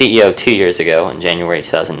became CEO 2 years ago in January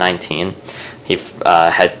 2019. He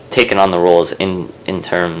had taken on the role as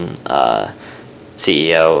interim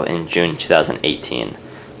CEO in June 2018.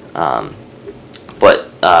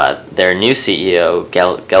 But their new CEO,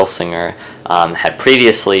 Gelsinger, had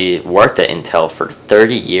previously worked at Intel for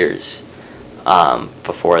 30 years.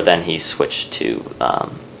 Before then, he switched to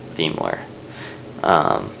VMware.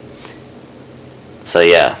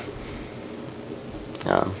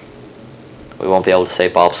 We won't be able to say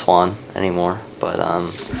Bob Swan anymore, but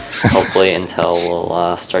hopefully Intel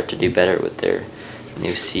will start to do better with their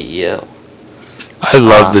new CEO. I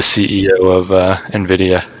love the CEO of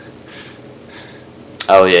NVIDIA.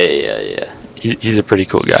 Oh yeah. He's a pretty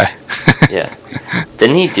cool guy. Yeah.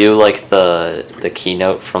 Didn't he do like the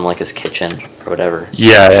keynote from like his kitchen or whatever?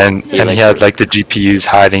 Yeah, and He, he like, had like the GPUs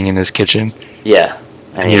hiding in his kitchen, Yeah.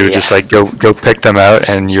 and you would just like go pick them out,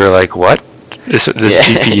 and you're like, what? This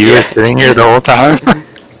GPU is sitting here the whole time.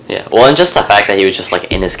 Yeah. Well, and just the fact that he was just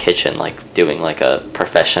like in his kitchen, like doing like a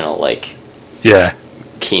professional like Yeah,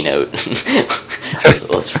 keynote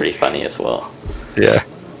was pretty funny as well. yeah.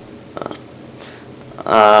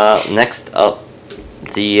 Next up,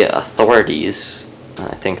 the authorities.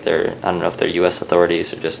 I think I don't know if they're U.S.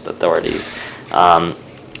 authorities or just authorities.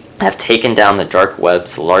 Have taken down the dark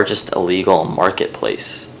web's largest illegal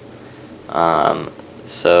marketplace.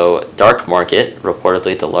 So, Dark Market,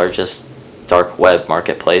 reportedly the largest dark web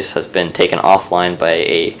marketplace, has been taken offline by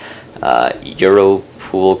a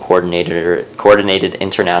Europol coordinated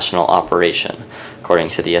international operation, according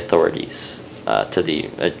to the authorities, to the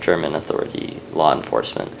German authority law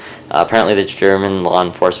enforcement. Apparently, the German law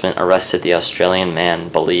enforcement arrested the Australian man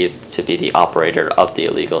believed to be the operator of the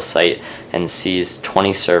illegal site and seized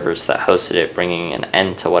 20 servers that hosted it, bringing an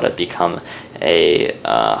end to what had become a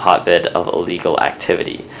hotbed of illegal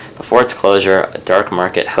activity. Before its closure, Dark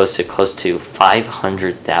Market hosted close to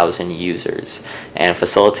 500,000 users and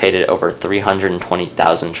facilitated over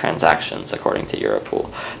 320,000 transactions, according to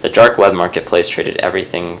Europol. The dark web marketplace traded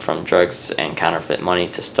everything from drugs and counterfeit money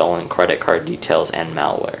to stolen credit card details and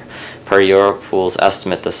malware. Per Europol's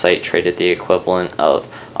estimate, the site traded the equivalent of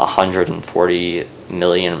 £140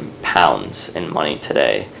 million in money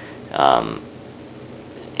today,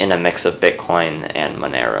 in a mix of Bitcoin and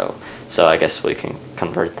Monero. So I guess we can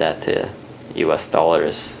convert that to US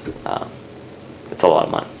dollars. It's a lot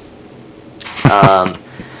of money.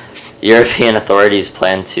 European authorities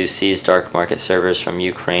plan to seize dark market servers from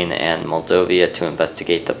Ukraine and Moldova to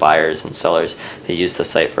investigate the buyers and sellers who use the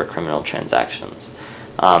site for criminal transactions.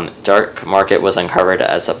 Dark Market was uncovered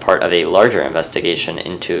as a part of a larger investigation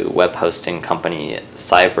into web hosting company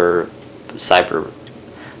Cyberbunker.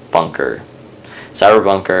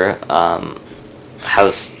 Cyberbunker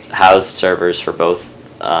housed servers for both.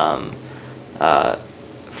 They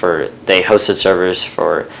hosted servers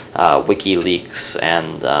for WikiLeaks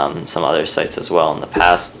and some other sites as well in the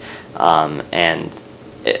past.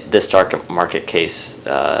 This dark market case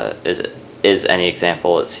is any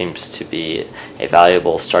example. It seems to be a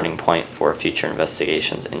valuable starting point for future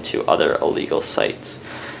investigations into other illegal sites.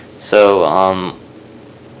 So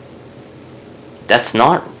that's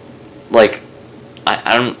not like.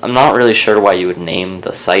 I'm not really sure why you would name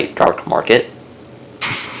the site Dark Market.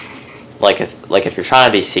 If you're trying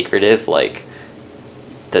to be secretive,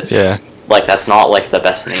 that's not like the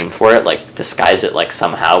best name for it. Like, disguise it like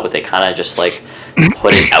somehow, but they kind of just like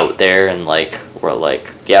put it out there and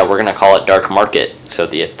we're gonna call it Dark Market. So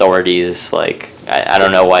the authorities I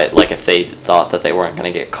don't know why, if they thought that they weren't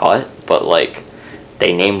gonna get caught, but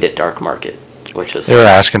they named it Dark Market, which is they were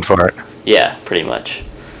asking for it. Yeah, pretty much.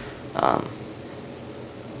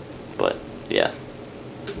 But yeah.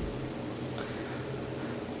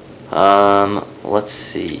 Let's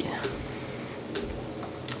see.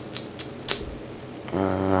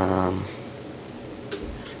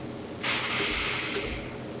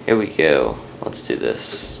 Here we go. Let's do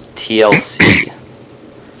this. TLC.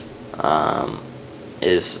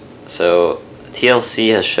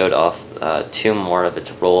 TLC has showed off two more of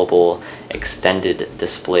its rollable extended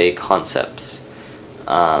display concepts.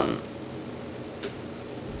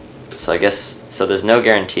 So there's no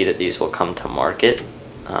guarantee that these will come to market,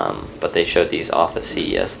 but they showed these off at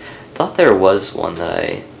CES. Thought there was one that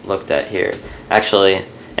I looked at here. Actually,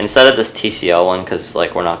 instead of this TCL one, because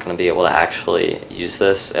we're not going to be able to actually use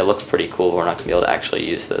this. It looks pretty cool, but we're not going to be able to actually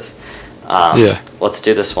use this. Let's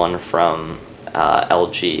do this one from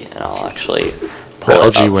LG, and I'll actually pull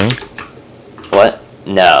it LG up. Wing? What?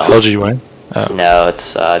 No. LG Wing? Oh. No,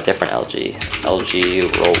 it's different LG. LG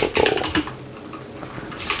Rollable.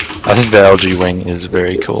 I think the LG Wing is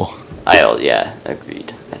very cool. Yeah,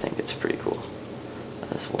 agreed. I think it's pretty cool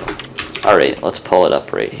as well. Alright, let's pull it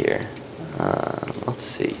up right here. Let's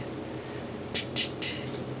see.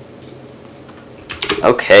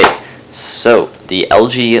 Okay, so the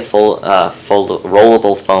LG fold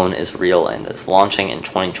rollable phone is real and is launching in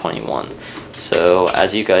 2021. So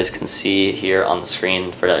as you guys can see here on the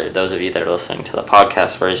screen, for those of you that are listening to the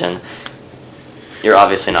podcast version, you're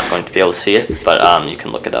obviously not going to be able to see it, but you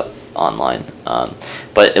can look it up online.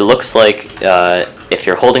 But it looks like if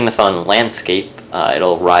you're holding the phone in landscape,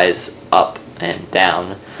 it'll rise up and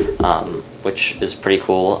down, which is pretty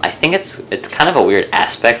cool. I think it's kind of a weird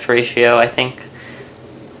aspect ratio, I think.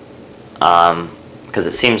 because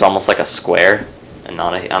it seems almost like a square, and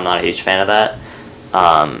I'm not a huge fan of that.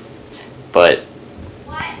 But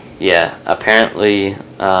yeah, apparently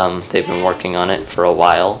they've been working on it for a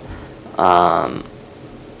while, and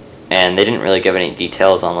they didn't really give any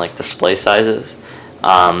details on like display sizes.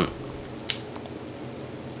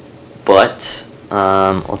 But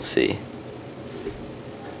let's see.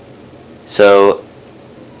 So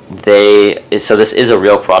this is a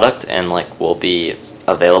real product and like will be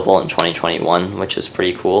available in 2021, which is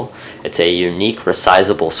pretty cool. It's a unique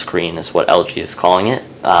resizable screen is what LG is calling it,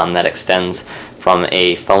 that extends from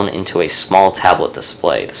a phone into a small tablet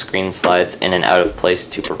display. The screen slides in and out of place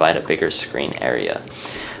to provide a bigger screen area.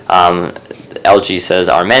 LG says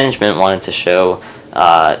our management wanted to show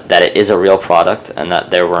that it is a real product and that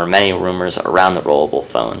there were many rumors around the rollable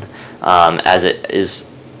phone. As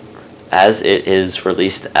it is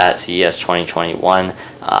released at CES 2021,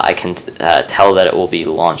 I can tell that it will be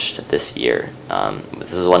launched this year.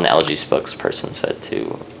 This is what an LG spokesperson said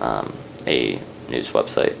to a news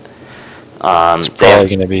website. It's probably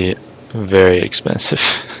going to be very expensive.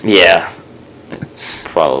 Yeah,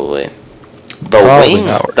 probably. The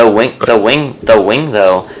wing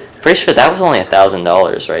though. Pretty sure that was only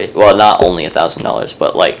 $1,000, right? Well, not only $1,000,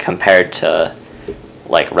 but like compared to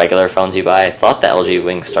like regular phones you buy, I thought the LG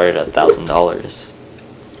Wing started at $1,000,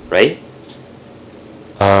 right?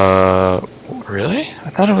 Really? I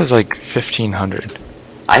thought it was like 1,500.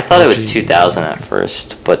 I thought it was 2,000 at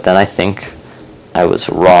first, but then I think I was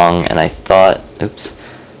wrong, and I thought,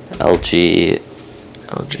 LG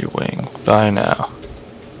Wing. Buy now.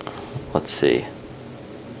 Let's see.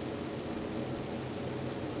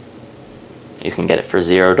 You can get it for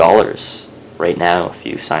 $0 right now if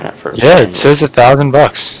you sign up for. Yeah, it says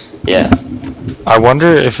 $1,000. Yeah. I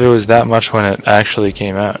wonder if it was that much when it actually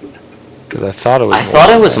came out. Because I thought it was. I thought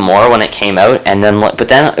it was more when it came out, and then but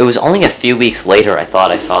then it was only a few weeks later. I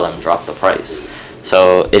thought I saw them drop the price.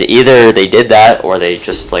 So it either they did that or they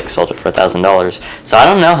just like sold it for $1,000. So I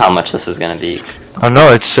don't know how much this is gonna be. Oh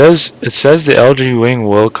no! It says the LG Wing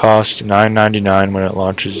will cost $999 when it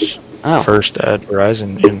launches first at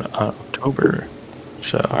Verizon in October.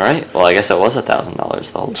 So. All right. Well, I guess it was $1,000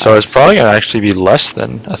 the whole time. So it's probably gonna actually be less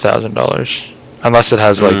than $1,000, unless it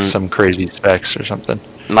has like some crazy specs or something.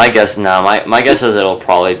 My guess my guess is it'll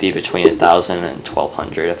probably be between $1,000 and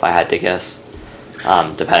 $1,200 if I had to guess,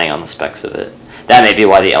 depending on the specs of it. That may be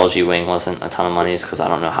why the LG Wing wasn't a ton of money, is because I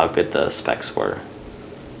don't know how good the specs were.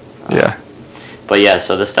 Yeah. But yeah,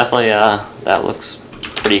 so this definitely that looks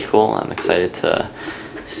pretty cool. I'm excited to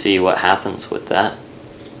see what happens with that.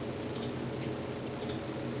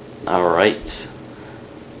 All right.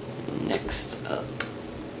 Next up.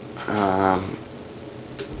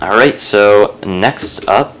 All right. So next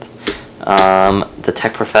up, the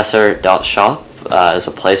techprofessor.shop is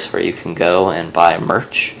a place where you can go and buy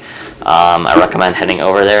merch. I recommend heading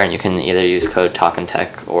over there, and you can either use code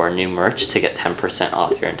TalkinTech or new merch to get 10%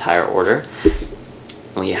 off your entire order.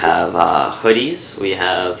 We have hoodies, we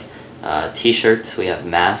have t-shirts, we have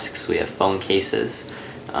masks, we have phone cases,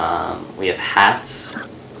 we have hats.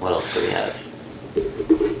 What else do we have?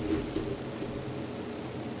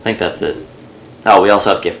 I think that's it. Oh, we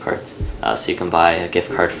also have gift cards, so you can buy a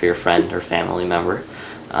gift card for your friend or family member.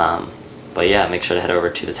 But yeah, make sure to head over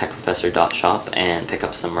to the techprofessor.shop and pick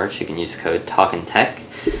up some merch. You can use code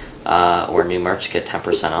TalkinTech or new merch to get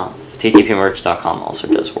 10% off. ttpmerch.com also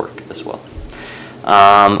does work as well.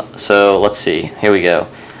 So let's see. Here we go.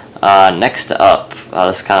 Next up,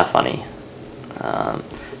 this is kind of funny.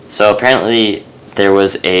 So apparently there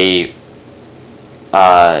was a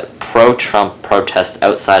pro-Trump protest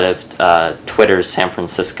outside of Twitter's San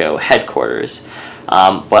Francisco headquarters,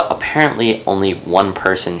 but apparently only one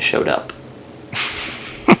person showed up.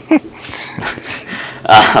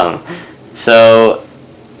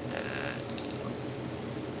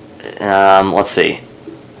 Let's see.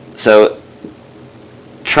 So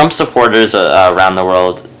Trump supporters around the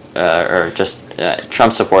world, or just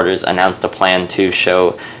Trump supporters, announced a plan to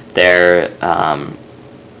show their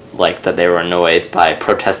that they were annoyed by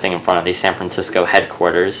protesting in front of the San Francisco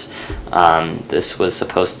headquarters. This was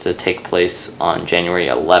supposed to take place on January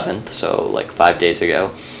 11th, so like 5 days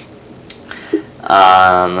ago.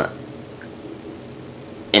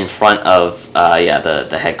 In front of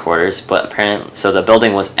the headquarters, but apparently, so the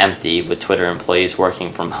building was empty with Twitter employees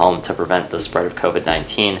working from home to prevent the spread of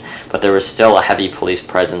COVID-19, but there was still a heavy police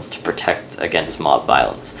presence to protect against mob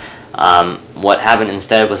violence. What happened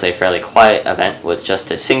instead was a fairly quiet event with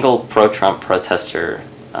just a single pro-Trump protester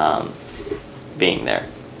being there.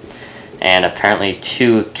 And apparently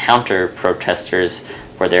 2 counter-protesters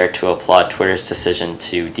were there to applaud Twitter's decision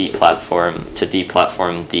to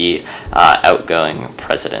deplatform the outgoing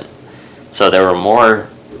president. So there were more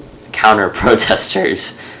counter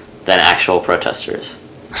protesters than actual protesters.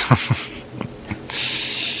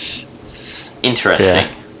 Interesting.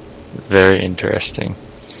 Yeah, very interesting.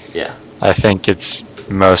 Yeah. I think it's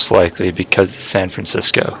most likely because it's San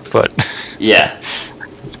Francisco, but Yeah.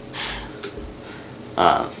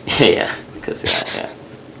 Yeah. Because yeah.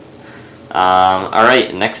 All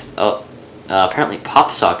right. Next up, apparently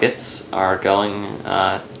pop sockets are going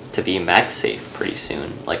to be MagSafe pretty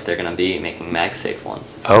soon. Like they're gonna be making MagSafe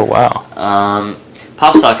ones. oh wow.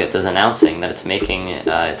 PopSockets is announcing that it's making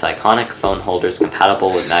its iconic phone holders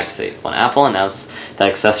compatible with MagSafe. When Apple announced that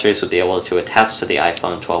accessories would be able to attach to the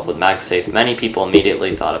iPhone 12 with MagSafe, many people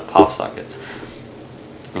immediately thought of PopSockets,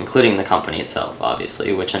 including the company itself,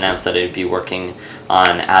 obviously, which announced that it would be working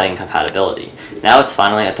on adding compatibility. Now it's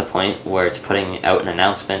finally at the point where it's putting out an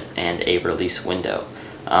announcement and a release window.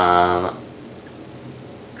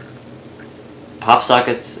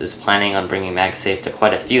 PopSockets is planning on bringing MagSafe to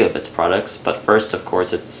quite a few of its products, but first, of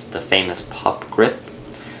course, it's the famous Pop Grip.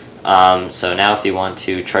 So now if you want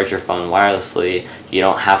to charge your phone wirelessly, you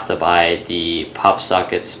don't have to buy the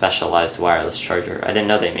PopSocket specialized wireless charger. I didn't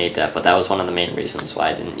know they made that, but that was one of the main reasons why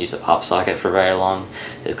I didn't use a PopSocket for very long,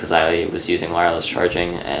 is because I was using wireless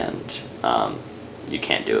charging, and you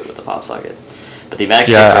can't do it with the PopSocket. But the MagSafe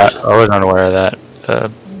Yeah, version... I was unaware of that.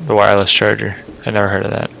 The wireless charger. I never heard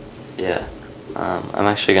of that. Yeah. I'm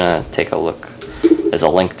actually going to take a look. There's a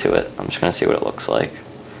link to it. I'm just going to see what it looks like.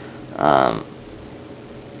 Yeah,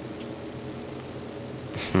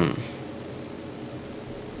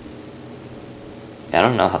 I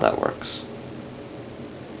don't know how that works.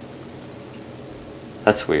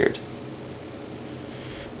 That's weird.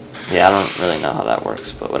 Yeah, I don't really know how that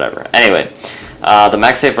works, but whatever. Anyway, the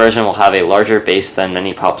MagSafe version will have a larger base than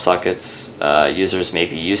many PopSockets users may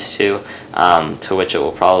be used to which it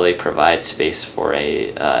will probably provide space for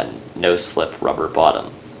a no-slip rubber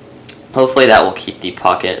bottom. Hopefully that will keep the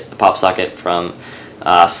PopSocket from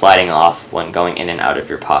sliding off when going in and out of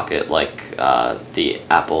your pocket, like the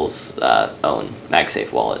Apple's own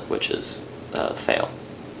MagSafe wallet, which is a fail.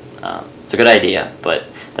 It's a good idea, but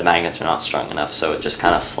the magnets are not strong enough, so it just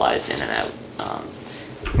kind of slides in and out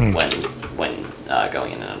when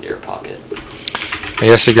going in and out of your pocket. I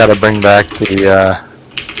guess you got to bring back the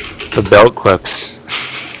belt clips.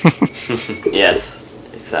 Yes,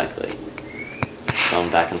 exactly. Going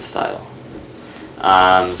back in style.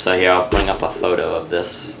 So here, I'll bring up a photo of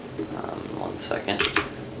this. 1 second.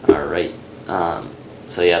 All right.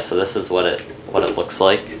 So yeah, so this is what it looks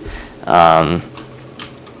like.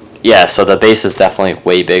 Yeah, so the base is definitely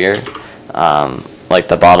way bigger, like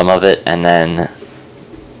the bottom of it, and then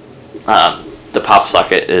the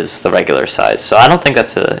PopSocket is the regular size. So I don't think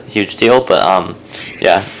that's a huge deal, but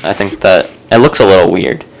yeah, I think that it looks a little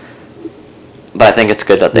weird. But I think it's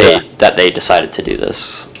good that they decided to do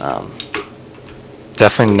this.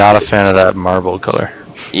 Definitely not a fan of that marble color.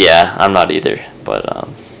 Yeah, I'm not either, but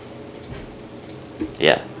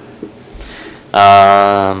yeah.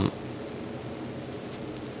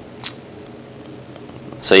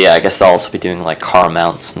 So yeah, I guess they'll also be doing like car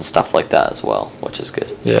mounts and stuff like that as well, which is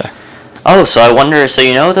good. Yeah. Oh, so I wonder, so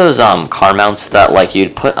you know those car mounts that like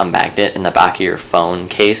you'd put a magnet in the back of your phone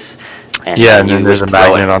case, and then there's a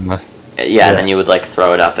magnet on the. Yeah, and then you would like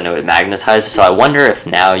throw it up and it would magnetize. So I wonder if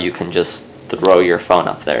now you can just throw your phone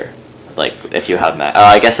up there, like if you have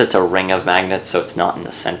I guess it's a ring of magnets, so it's not in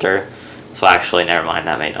the center. So actually, never mind,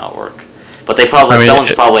 that may not work. But they probably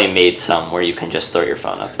someone's probably made some where you can just throw your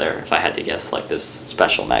phone up there. If I had to guess, like this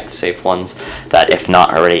special MagSafe ones that, if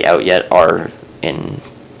not already out yet, are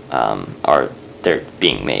they're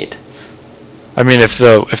being made. I mean, if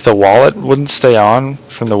the wallet wouldn't stay on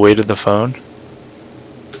from the weight of the phone,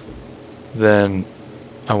 then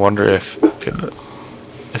I wonder if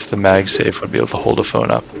the MagSafe would be able to hold a phone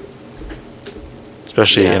up,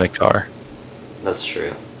 especially in a car. That's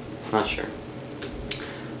true. Not sure.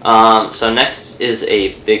 So next is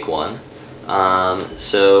a big one.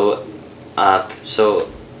 So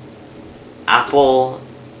Apple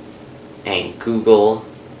and Google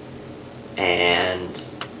and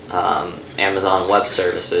Amazon Web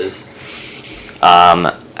Services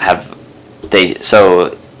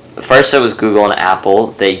first it was Google and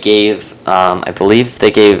Apple. They gave I believe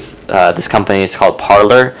they gave this company, it's called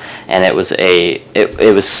Parler, and it was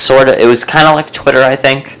kind of like Twitter, I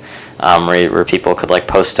think, where people could like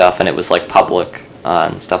post stuff and it was like public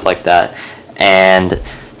and stuff like that. And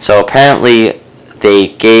so apparently they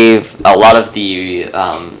gave a lot of the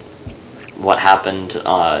what happened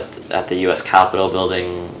at the U.S. Capitol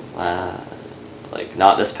building like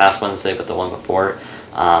not this past Wednesday, but the one before,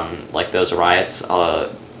 like those riots,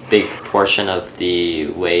 a big portion of the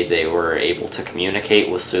way they were able to communicate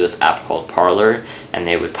was through this app called Parler, and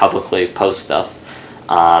they would publicly post stuff.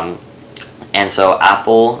 And so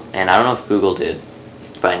Apple, and I don't know if Google did,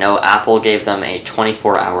 but I know Apple gave them a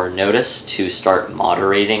 24-hour notice to start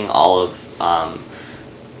moderating all of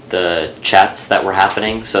the chats that were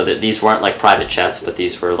happening, so that these weren't like private chats, but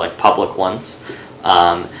these were like public ones.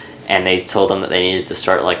 And they told them that they needed to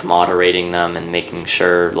start like moderating them and making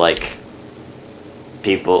sure like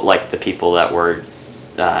people, like the people that were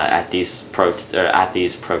at these protests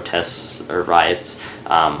or riots,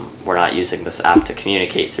 were not using this app to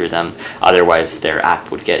communicate through them. Otherwise, their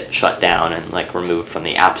app would get shut down and like removed from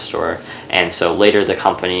the App Store. And so later, the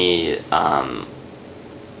company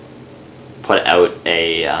put out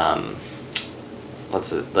a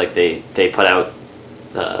they put out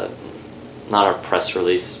not a press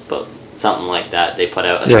release, but something like that. They put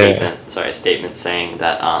out a statement saying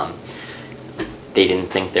that they didn't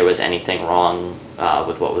think there was anything wrong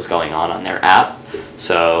with what was going on their app.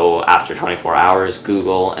 So after 24 hours,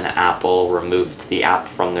 Google and Apple removed the app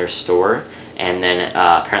from their store, and then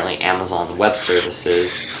apparently Amazon Web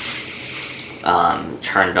Services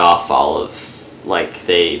turned off all of, like,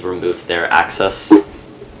 they removed their access,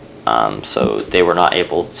 so they were not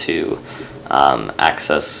able to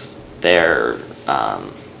access their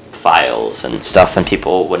files and stuff, and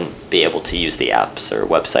people wouldn't be able to use the apps or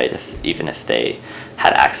website even if they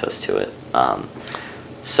had access to it.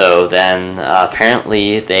 So then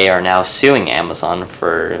apparently they are now suing Amazon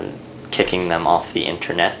for kicking them off the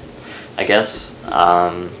internet, I guess.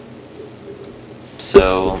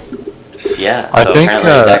 So yeah, so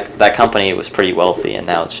apparently that company was pretty wealthy, and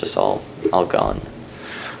now it's just all gone.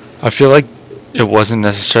 I feel like it wasn't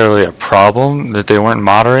necessarily a problem that they weren't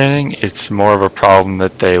moderating. It's more of a problem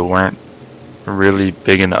that they weren't really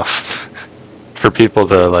big enough for people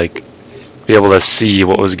to like be able to see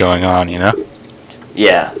what was going on, you know?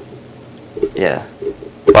 Yeah.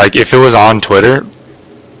 Like if it was on Twitter,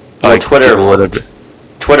 well, like Twitter would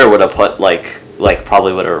have put like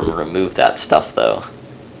probably would have removed that stuff though.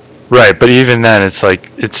 Right, but even then, it's like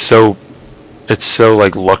it's so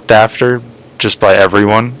like looked after just by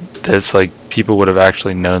everyone that it's like people would have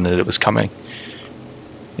actually known that it was coming.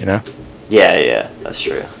 You know? Yeah, that's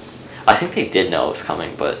true. I think they did know it was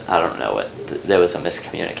coming, but I don't know what. There was a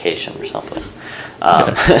miscommunication or something.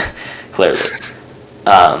 Clearly.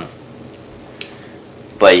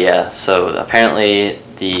 But yeah, so apparently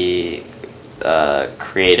the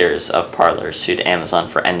creators of Parler sued Amazon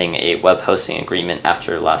for ending a web hosting agreement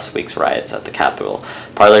after last week's riots at the Capitol.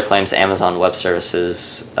 Parler claims Amazon Web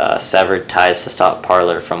Services severed ties to stop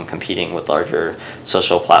Parler from competing with larger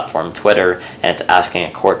social platform Twitter, and it's asking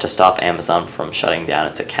a court to stop Amazon from shutting down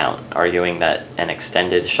its account, arguing that an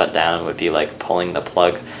extended shutdown would be like pulling the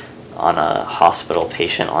plug on a hospital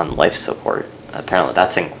patient on life support. Apparently,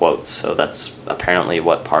 that's in quotes, so that's apparently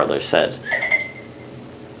what Parler said.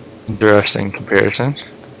 Interesting comparison.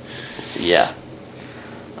 Yeah.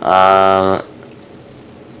 I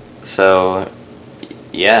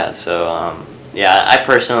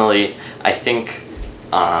personally, I think,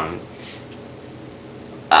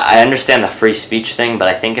 I understand the free speech thing, but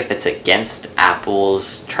I think if it's against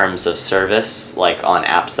Apple's terms of service, like on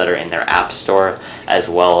apps that are in their app store, as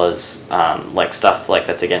well as like stuff like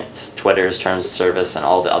that's against Twitter's terms of service and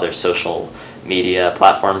all the other social media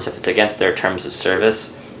platforms, if it's against their terms of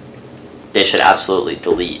service, they should absolutely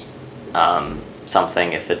delete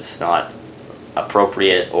something if it's not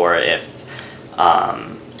appropriate, or if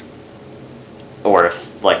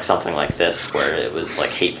like something like this where it was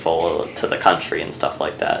like hateful to the country and stuff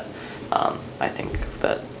like that. I think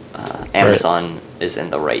that Amazon is in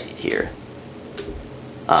the right here.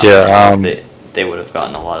 They would have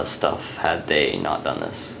gotten a lot of stuff had they not done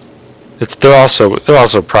this. They're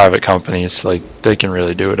also private companies. Like they can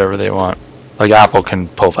really do whatever they want. Like Apple can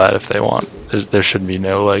pull that if they want. There should be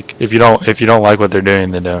no like if you don't like what they're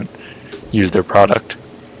doing, then don't use their product.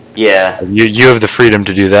 Yeah. You have the freedom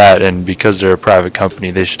to do that, and because they're a private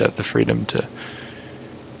company, they should have the freedom to,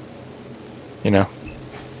 you know.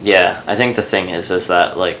 Yeah, I think the thing is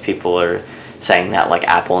that like people are saying that like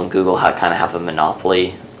Apple and Google kind of have a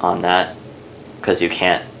monopoly on that, because you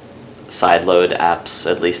can't sideload apps,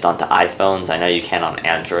 at least onto iPhones. I know you can on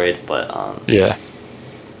Android, but yeah.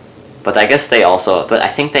 But I guess I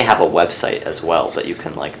think they have a website as well that you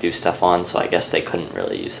can like do stuff on, so I guess they couldn't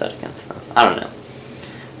really use that against them. I don't know.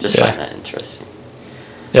 Just find that interesting.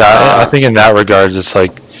 Yeah, I think in that regards, it's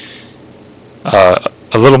like a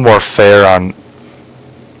little more fair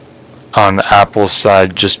on Apple's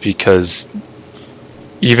side, just because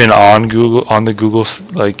even on the Google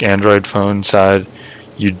like Android phone side,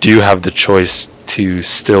 you do have the choice to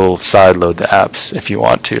still sideload the apps if you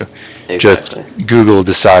want to. Exactly. Just Google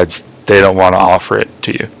decides they don't want to offer it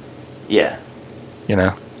to you. Yeah. You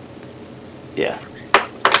know. Yeah.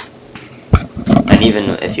 And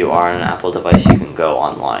even if you are on an Apple device, you can go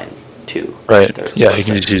online to Right. their Yeah, website. you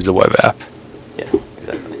can just use the web app. Yeah,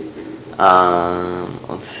 exactly.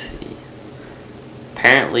 Let's see.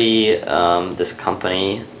 Apparently, this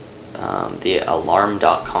company, the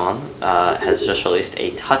Alarm.com, has just released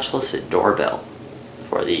a touchless doorbell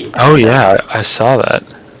for the. Oh yeah, I saw that.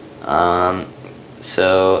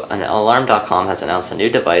 So, an Alarm.com has announced a new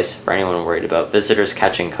device for anyone worried about visitors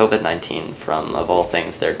catching COVID-19 from, of all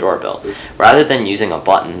things, their doorbell. Rather than using a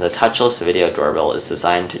button, the touchless video doorbell is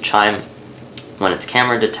designed to chime when its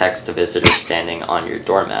camera detects the visitor standing on your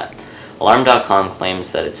doormat. Alarm.com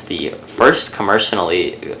claims that it's the first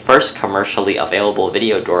commercially available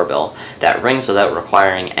video doorbell that rings without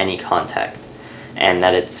requiring any contact, and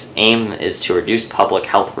that its aim is to reduce public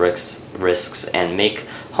health risks and make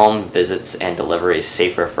home visits and deliveries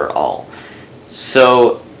safer for all.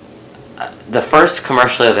 So, the first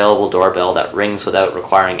commercially available doorbell that rings without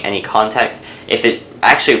requiring any contact, if it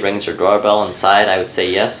actually rings your doorbell inside, I would say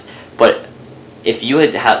yes, but if you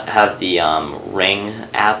would have the Ring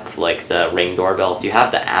app, like the Ring doorbell, if you have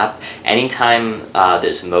the app, anytime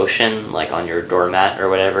there's motion, like on your doormat or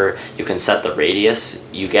whatever, you can set the radius.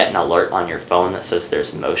 You get an alert on your phone that says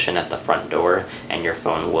there's motion at the front door, and your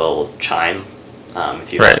phone will chime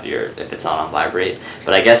if you Right. have if it's not on vibrate.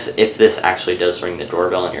 But I guess if this actually does ring the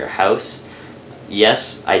doorbell in your house,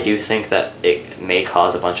 yes, I do think that it may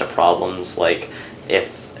cause a bunch of problems, like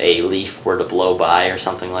if a leaf were to blow by or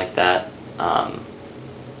something like that.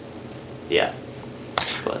 Yeah,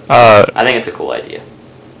 but I think it's a cool idea.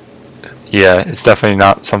 Yeah, it's definitely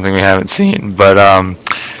not something we haven't seen, but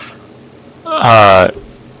I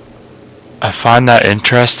find that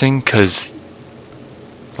interesting because,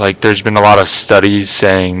 like, there's been a lot of studies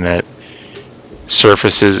saying that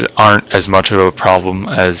surfaces aren't as much of a problem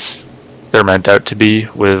as they're meant out to be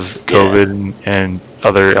with COVID and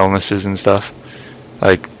other illnesses and stuff.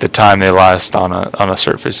 Like, the time they last on a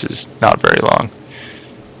surface is not very long.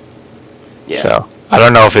 Yeah. So I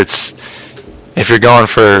don't know if you're going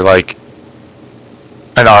for like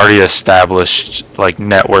an already established like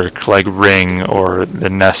network like Ring or the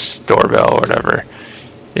Nest doorbell or whatever.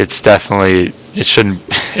 It's not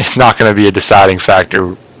going to be a deciding factor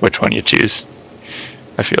which one you choose.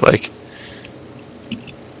 I feel like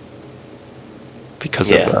because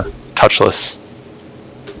of the touchless,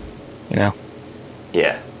 you know.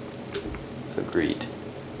 Yeah. Agreed.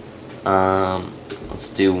 Let's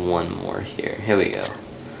do one more here. Here we go.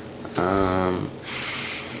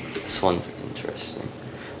 This one's interesting.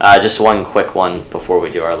 Just one quick one before we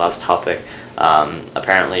do our last topic.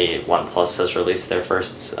 Apparently, OnePlus has released their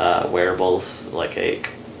first wearables, like a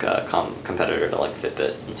competitor to like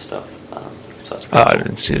Fitbit and stuff. So that's pretty cool. I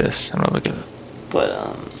didn't see this. I'm gonna look at it.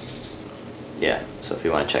 But yeah. So if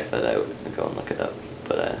you want to check that out, go and look it up.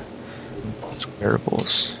 But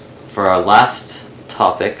wearables. For our last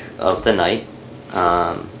topic of the night.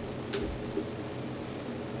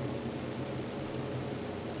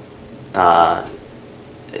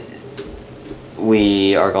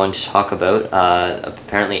 We are going to talk about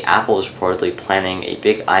apparently Apple is reportedly planning a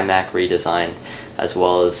big iMac redesign as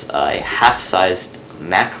well as a half-sized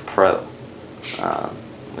Mac Pro,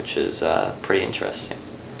 which is pretty interesting.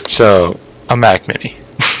 So a Mac Mini.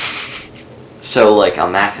 So like a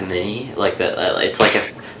Mac Mini, like it's like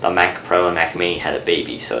if the Mac Pro and Mac Mini had a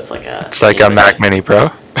baby, so it's like a. It's like a Mac Mini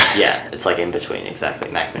Pro. Yeah, it's like in between, exactly.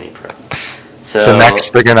 Mac Mini Pro. So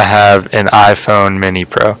next they're gonna have an iPhone Mini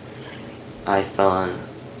Pro. iPhone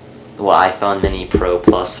Mini Pro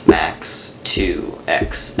Plus Max 2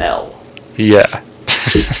 XL. Yeah.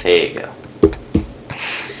 There you go.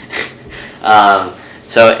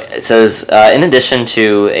 So it says, in addition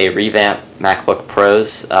to a revamped MacBook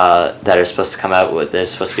Pros that are supposed to come out with, there's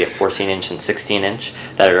supposed to be a 14-inch and 16-inch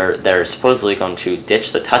that are supposedly going to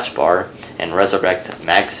ditch the Touch Bar and resurrect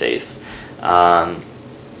MagSafe,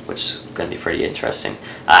 which is going to be pretty interesting.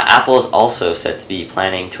 Apple is also said to be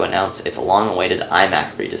planning to announce its long-awaited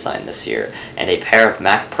iMac redesign this year, and a pair of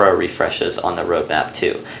Mac Pro refreshes on the roadmap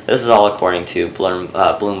too. This is all according to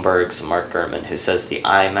Bloomberg's Mark Gurman, who says the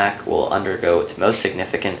iMac will undergo its most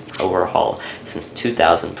significant overhaul since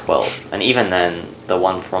 2012. And even then, the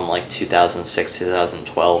one from like 2006,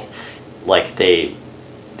 2012, like they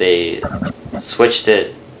switched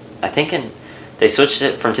it, they switched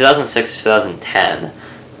it from 2006 to 2010.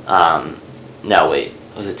 No, wait.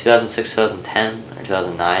 was it 2006, 2010, or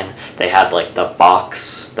 2009? They had like the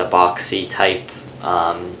boxy type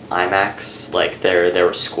iMacs, like they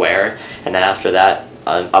were square, and then after that,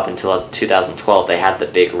 up until 2012, they had the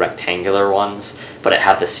big rectangular ones, but it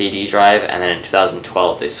had the CD drive, and then in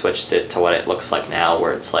 2012 they switched it to what it looks like now,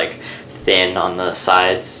 where it's like thin on the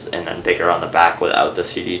sides and then bigger on the back without the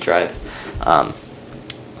CD drive.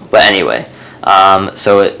 But anyway,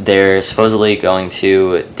 so they're supposedly going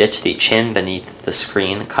to ditch the chin beneath the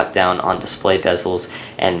screen, cut down on display bezels,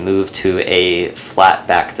 and move to a flat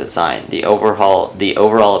back design. The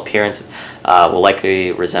overall appearance will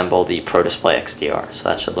likely resemble the Pro Display XDR, so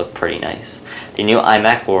that should look pretty nice. The new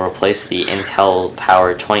iMac will replace the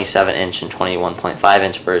Intel-powered 27-inch and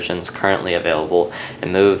 21.5-inch versions currently available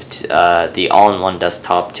and move the all-in-one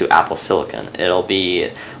desktop to Apple Silicon. It'll be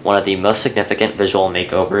one of the most significant visual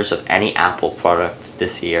makeovers of any Apple product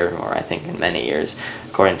this year, or I think in many years,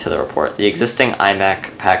 according to the report. The existing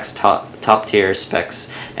iMac packs top-tier specs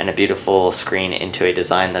and a beautiful screen into a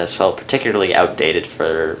design that has felt particularly outdated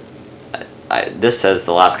for... this says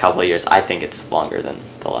the last couple of years. I think it's longer than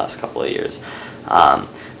the last couple of years.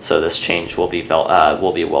 So this change will be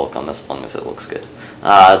welcome as long as it looks good.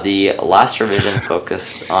 The last revision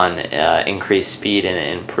focused on increased speed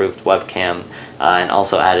and improved webcam, and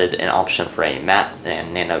also added an option for a matte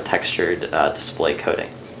and nano-textured display coating.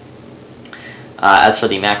 As for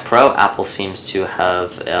the Mac Pro, Apple seems to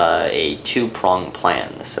have a two-pronged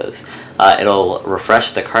plan, this says. It'll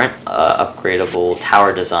refresh the current upgradable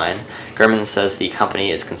tower design. Gurman says the company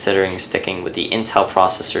is considering sticking with the Intel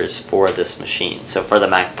processors for this machine. So for the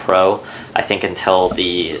Mac Pro, I think until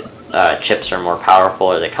the chips are more powerful,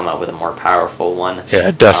 or they come out with a more powerful one. Yeah,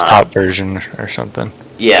 a desktop version or something.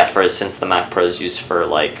 Yeah, since the Mac Pro is used for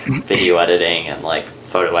like video editing and like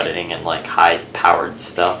photo editing and like high-powered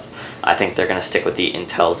stuff, I think they're gonna stick with the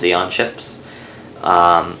Intel Xeon chips.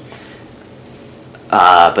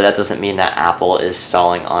 But that doesn't mean that Apple is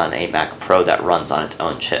stalling on a Mac Pro that runs on its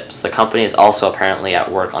own chips. The company is also apparently at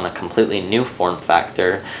work on a completely new form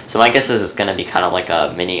factor. So my guess is it's going to be kind of like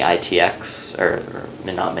a mini ITX, or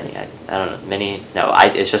not mini, I don't know, mini, no,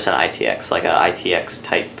 it's just an ITX, like a ITX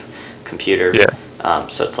type computer. Yeah.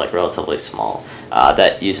 So it's like relatively small,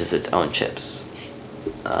 that uses its own chips.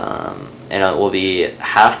 And it will be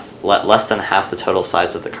less than half the total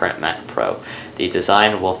size of the current Mac Pro. The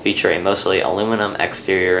design will feature a mostly aluminum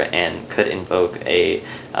exterior and could invoke a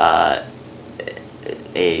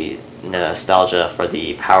nostalgia for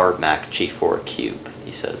the powered Mac G4 Cube,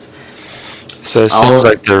 he says. So it seems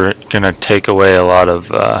like they're gonna take away a lot of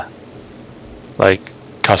like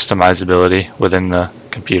customizability within the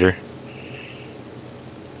computer.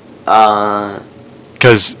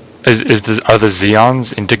 Because are the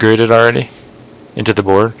Xeons integrated already into the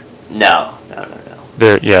board? No.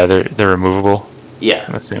 They're removable. Yeah.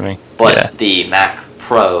 I'm assuming. But the Mac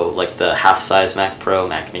Pro, like the half-size Mac Pro,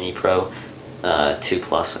 Mac Mini Pro, 2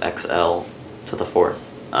 Plus XL to the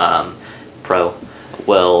 4th Pro,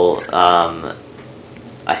 will,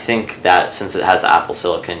 I think that since it has the Apple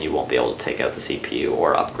Silicon, you won't be able to take out the CPU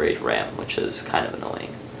or upgrade RAM, which is kind of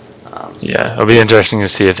annoying. Yeah, it'll be interesting to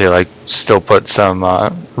see if they like still put some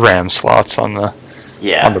RAM slots on the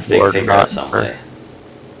board or not. Some way.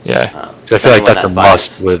 Yeah, so I feel like that's a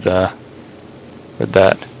must with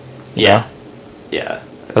that. Yeah. know? Yeah.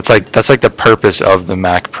 That's like the purpose of the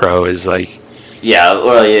Mac Pro is like. Yeah,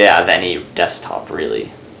 well, yeah, of any desktop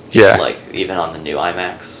really. Yeah. Like even on the new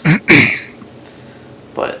iMacs.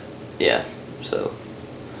 But yeah, so.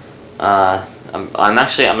 I'm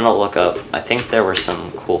gonna look up. I think there were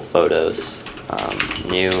some cool photos.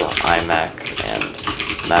 New iMac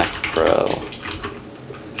and Mac Pro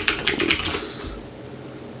leaks.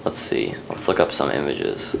 Let's see. Let's look up some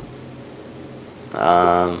images.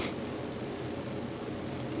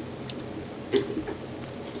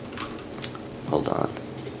 Hold on.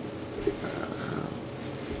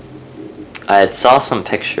 I had saw some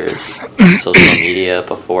pictures on social media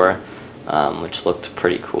before, which looked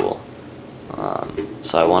pretty cool.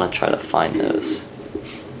 So I want to try to find those.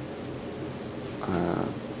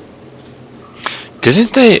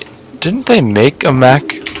 Didn't they make a Mac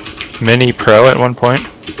Mini Pro at one point?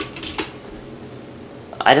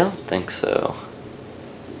 I don't think so.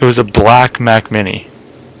 It was a black Mac Mini,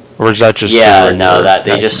 or is that just?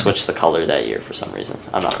 They just switched the color that year for some reason.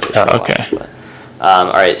 I'm not really sure. Oh, okay. Why, but,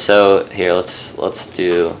 all right, so here let's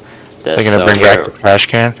do this. They're gonna bring back the trash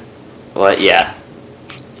can. Well, yeah.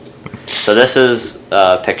 So this is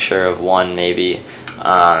a picture of one maybe.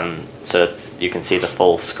 So you can see the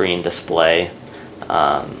full screen display.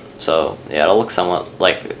 So yeah, it'll look somewhat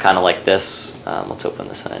kind of like this. Let's open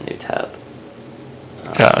this in a new tab.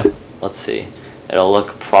 Yeah. Let's see. It'll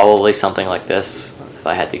look probably something like this, if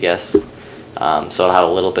I had to guess. So it'll have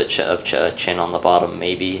a little bit of chin on the bottom,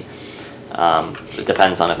 maybe. It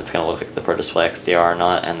depends on if it's going to look like the Pro Display XDR or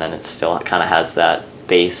not, and then it still kind of has that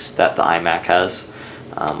base that the iMac has,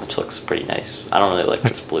 which looks pretty nice. I don't really like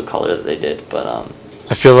this blue color that they did, but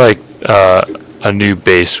I feel like a new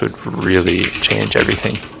base would really change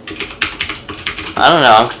everything. I don't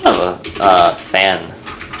know. I'm kind of a fan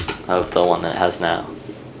of the one that it has now.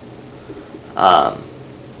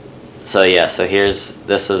 So yeah, so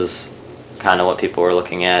this is kind of what people were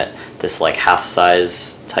looking at. This like half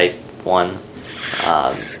size type one,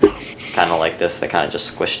 kind of like this. They kind of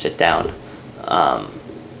just squished it down.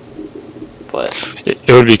 But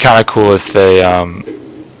It would be kind of cool if they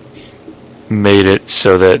made it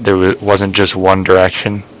so that there wasn't just one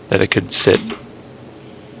direction that it could sit.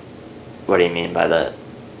 what do you mean by that?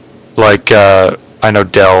 Like I know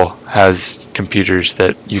Dell has computers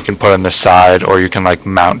that you can put on the side, or you can like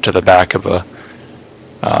mount to the back of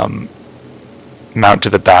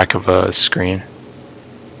a screen.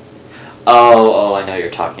 Oh, I know you're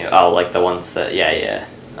talking about. Oh, like the ones that, yeah.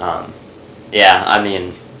 Yeah, I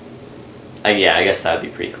mean, yeah, I guess that would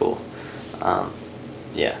be pretty cool.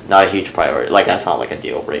 Yeah, not a huge priority. Like, that's not like a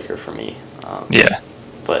deal breaker for me. Yeah.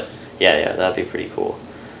 But, yeah, that'd be pretty cool.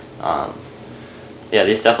 Yeah,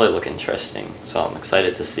 these definitely look interesting. So I'm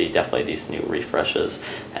excited to see definitely these new refreshes.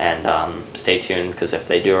 And stay tuned, because if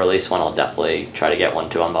they do release one, I'll definitely try to get one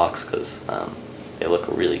to unbox, because they look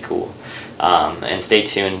really cool. And stay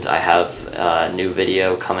tuned, I have a new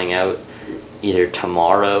video coming out either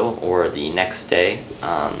tomorrow or the next day,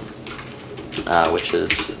 which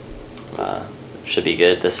is should be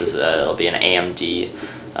good. This is it'll be an AMD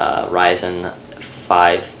Ryzen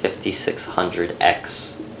 5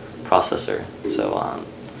 5600X processor. So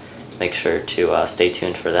make sure to stay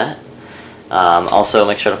tuned for that. Also,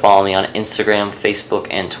 make sure to follow me on Instagram, Facebook,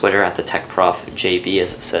 and Twitter at the TechProfJB,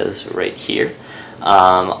 as it says right here.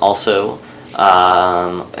 Also,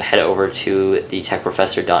 head over to the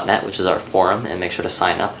techprofessor.net, which is our forum, and make sure to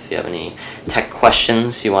sign up if you have any tech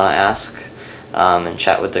questions you want to ask, and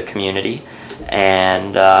chat with the community.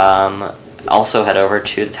 And also head over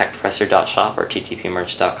to the techprofessor.shop or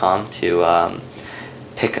ttpmerch.com to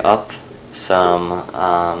pick up some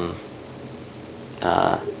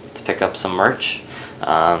merch.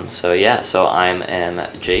 So I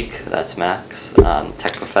am Jake. That's Max,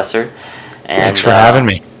 Tech Professor. And, thanks for having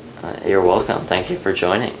me. You're welcome. Thank you for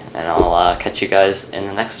joining, and I'll catch you guys in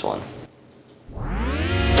the next one.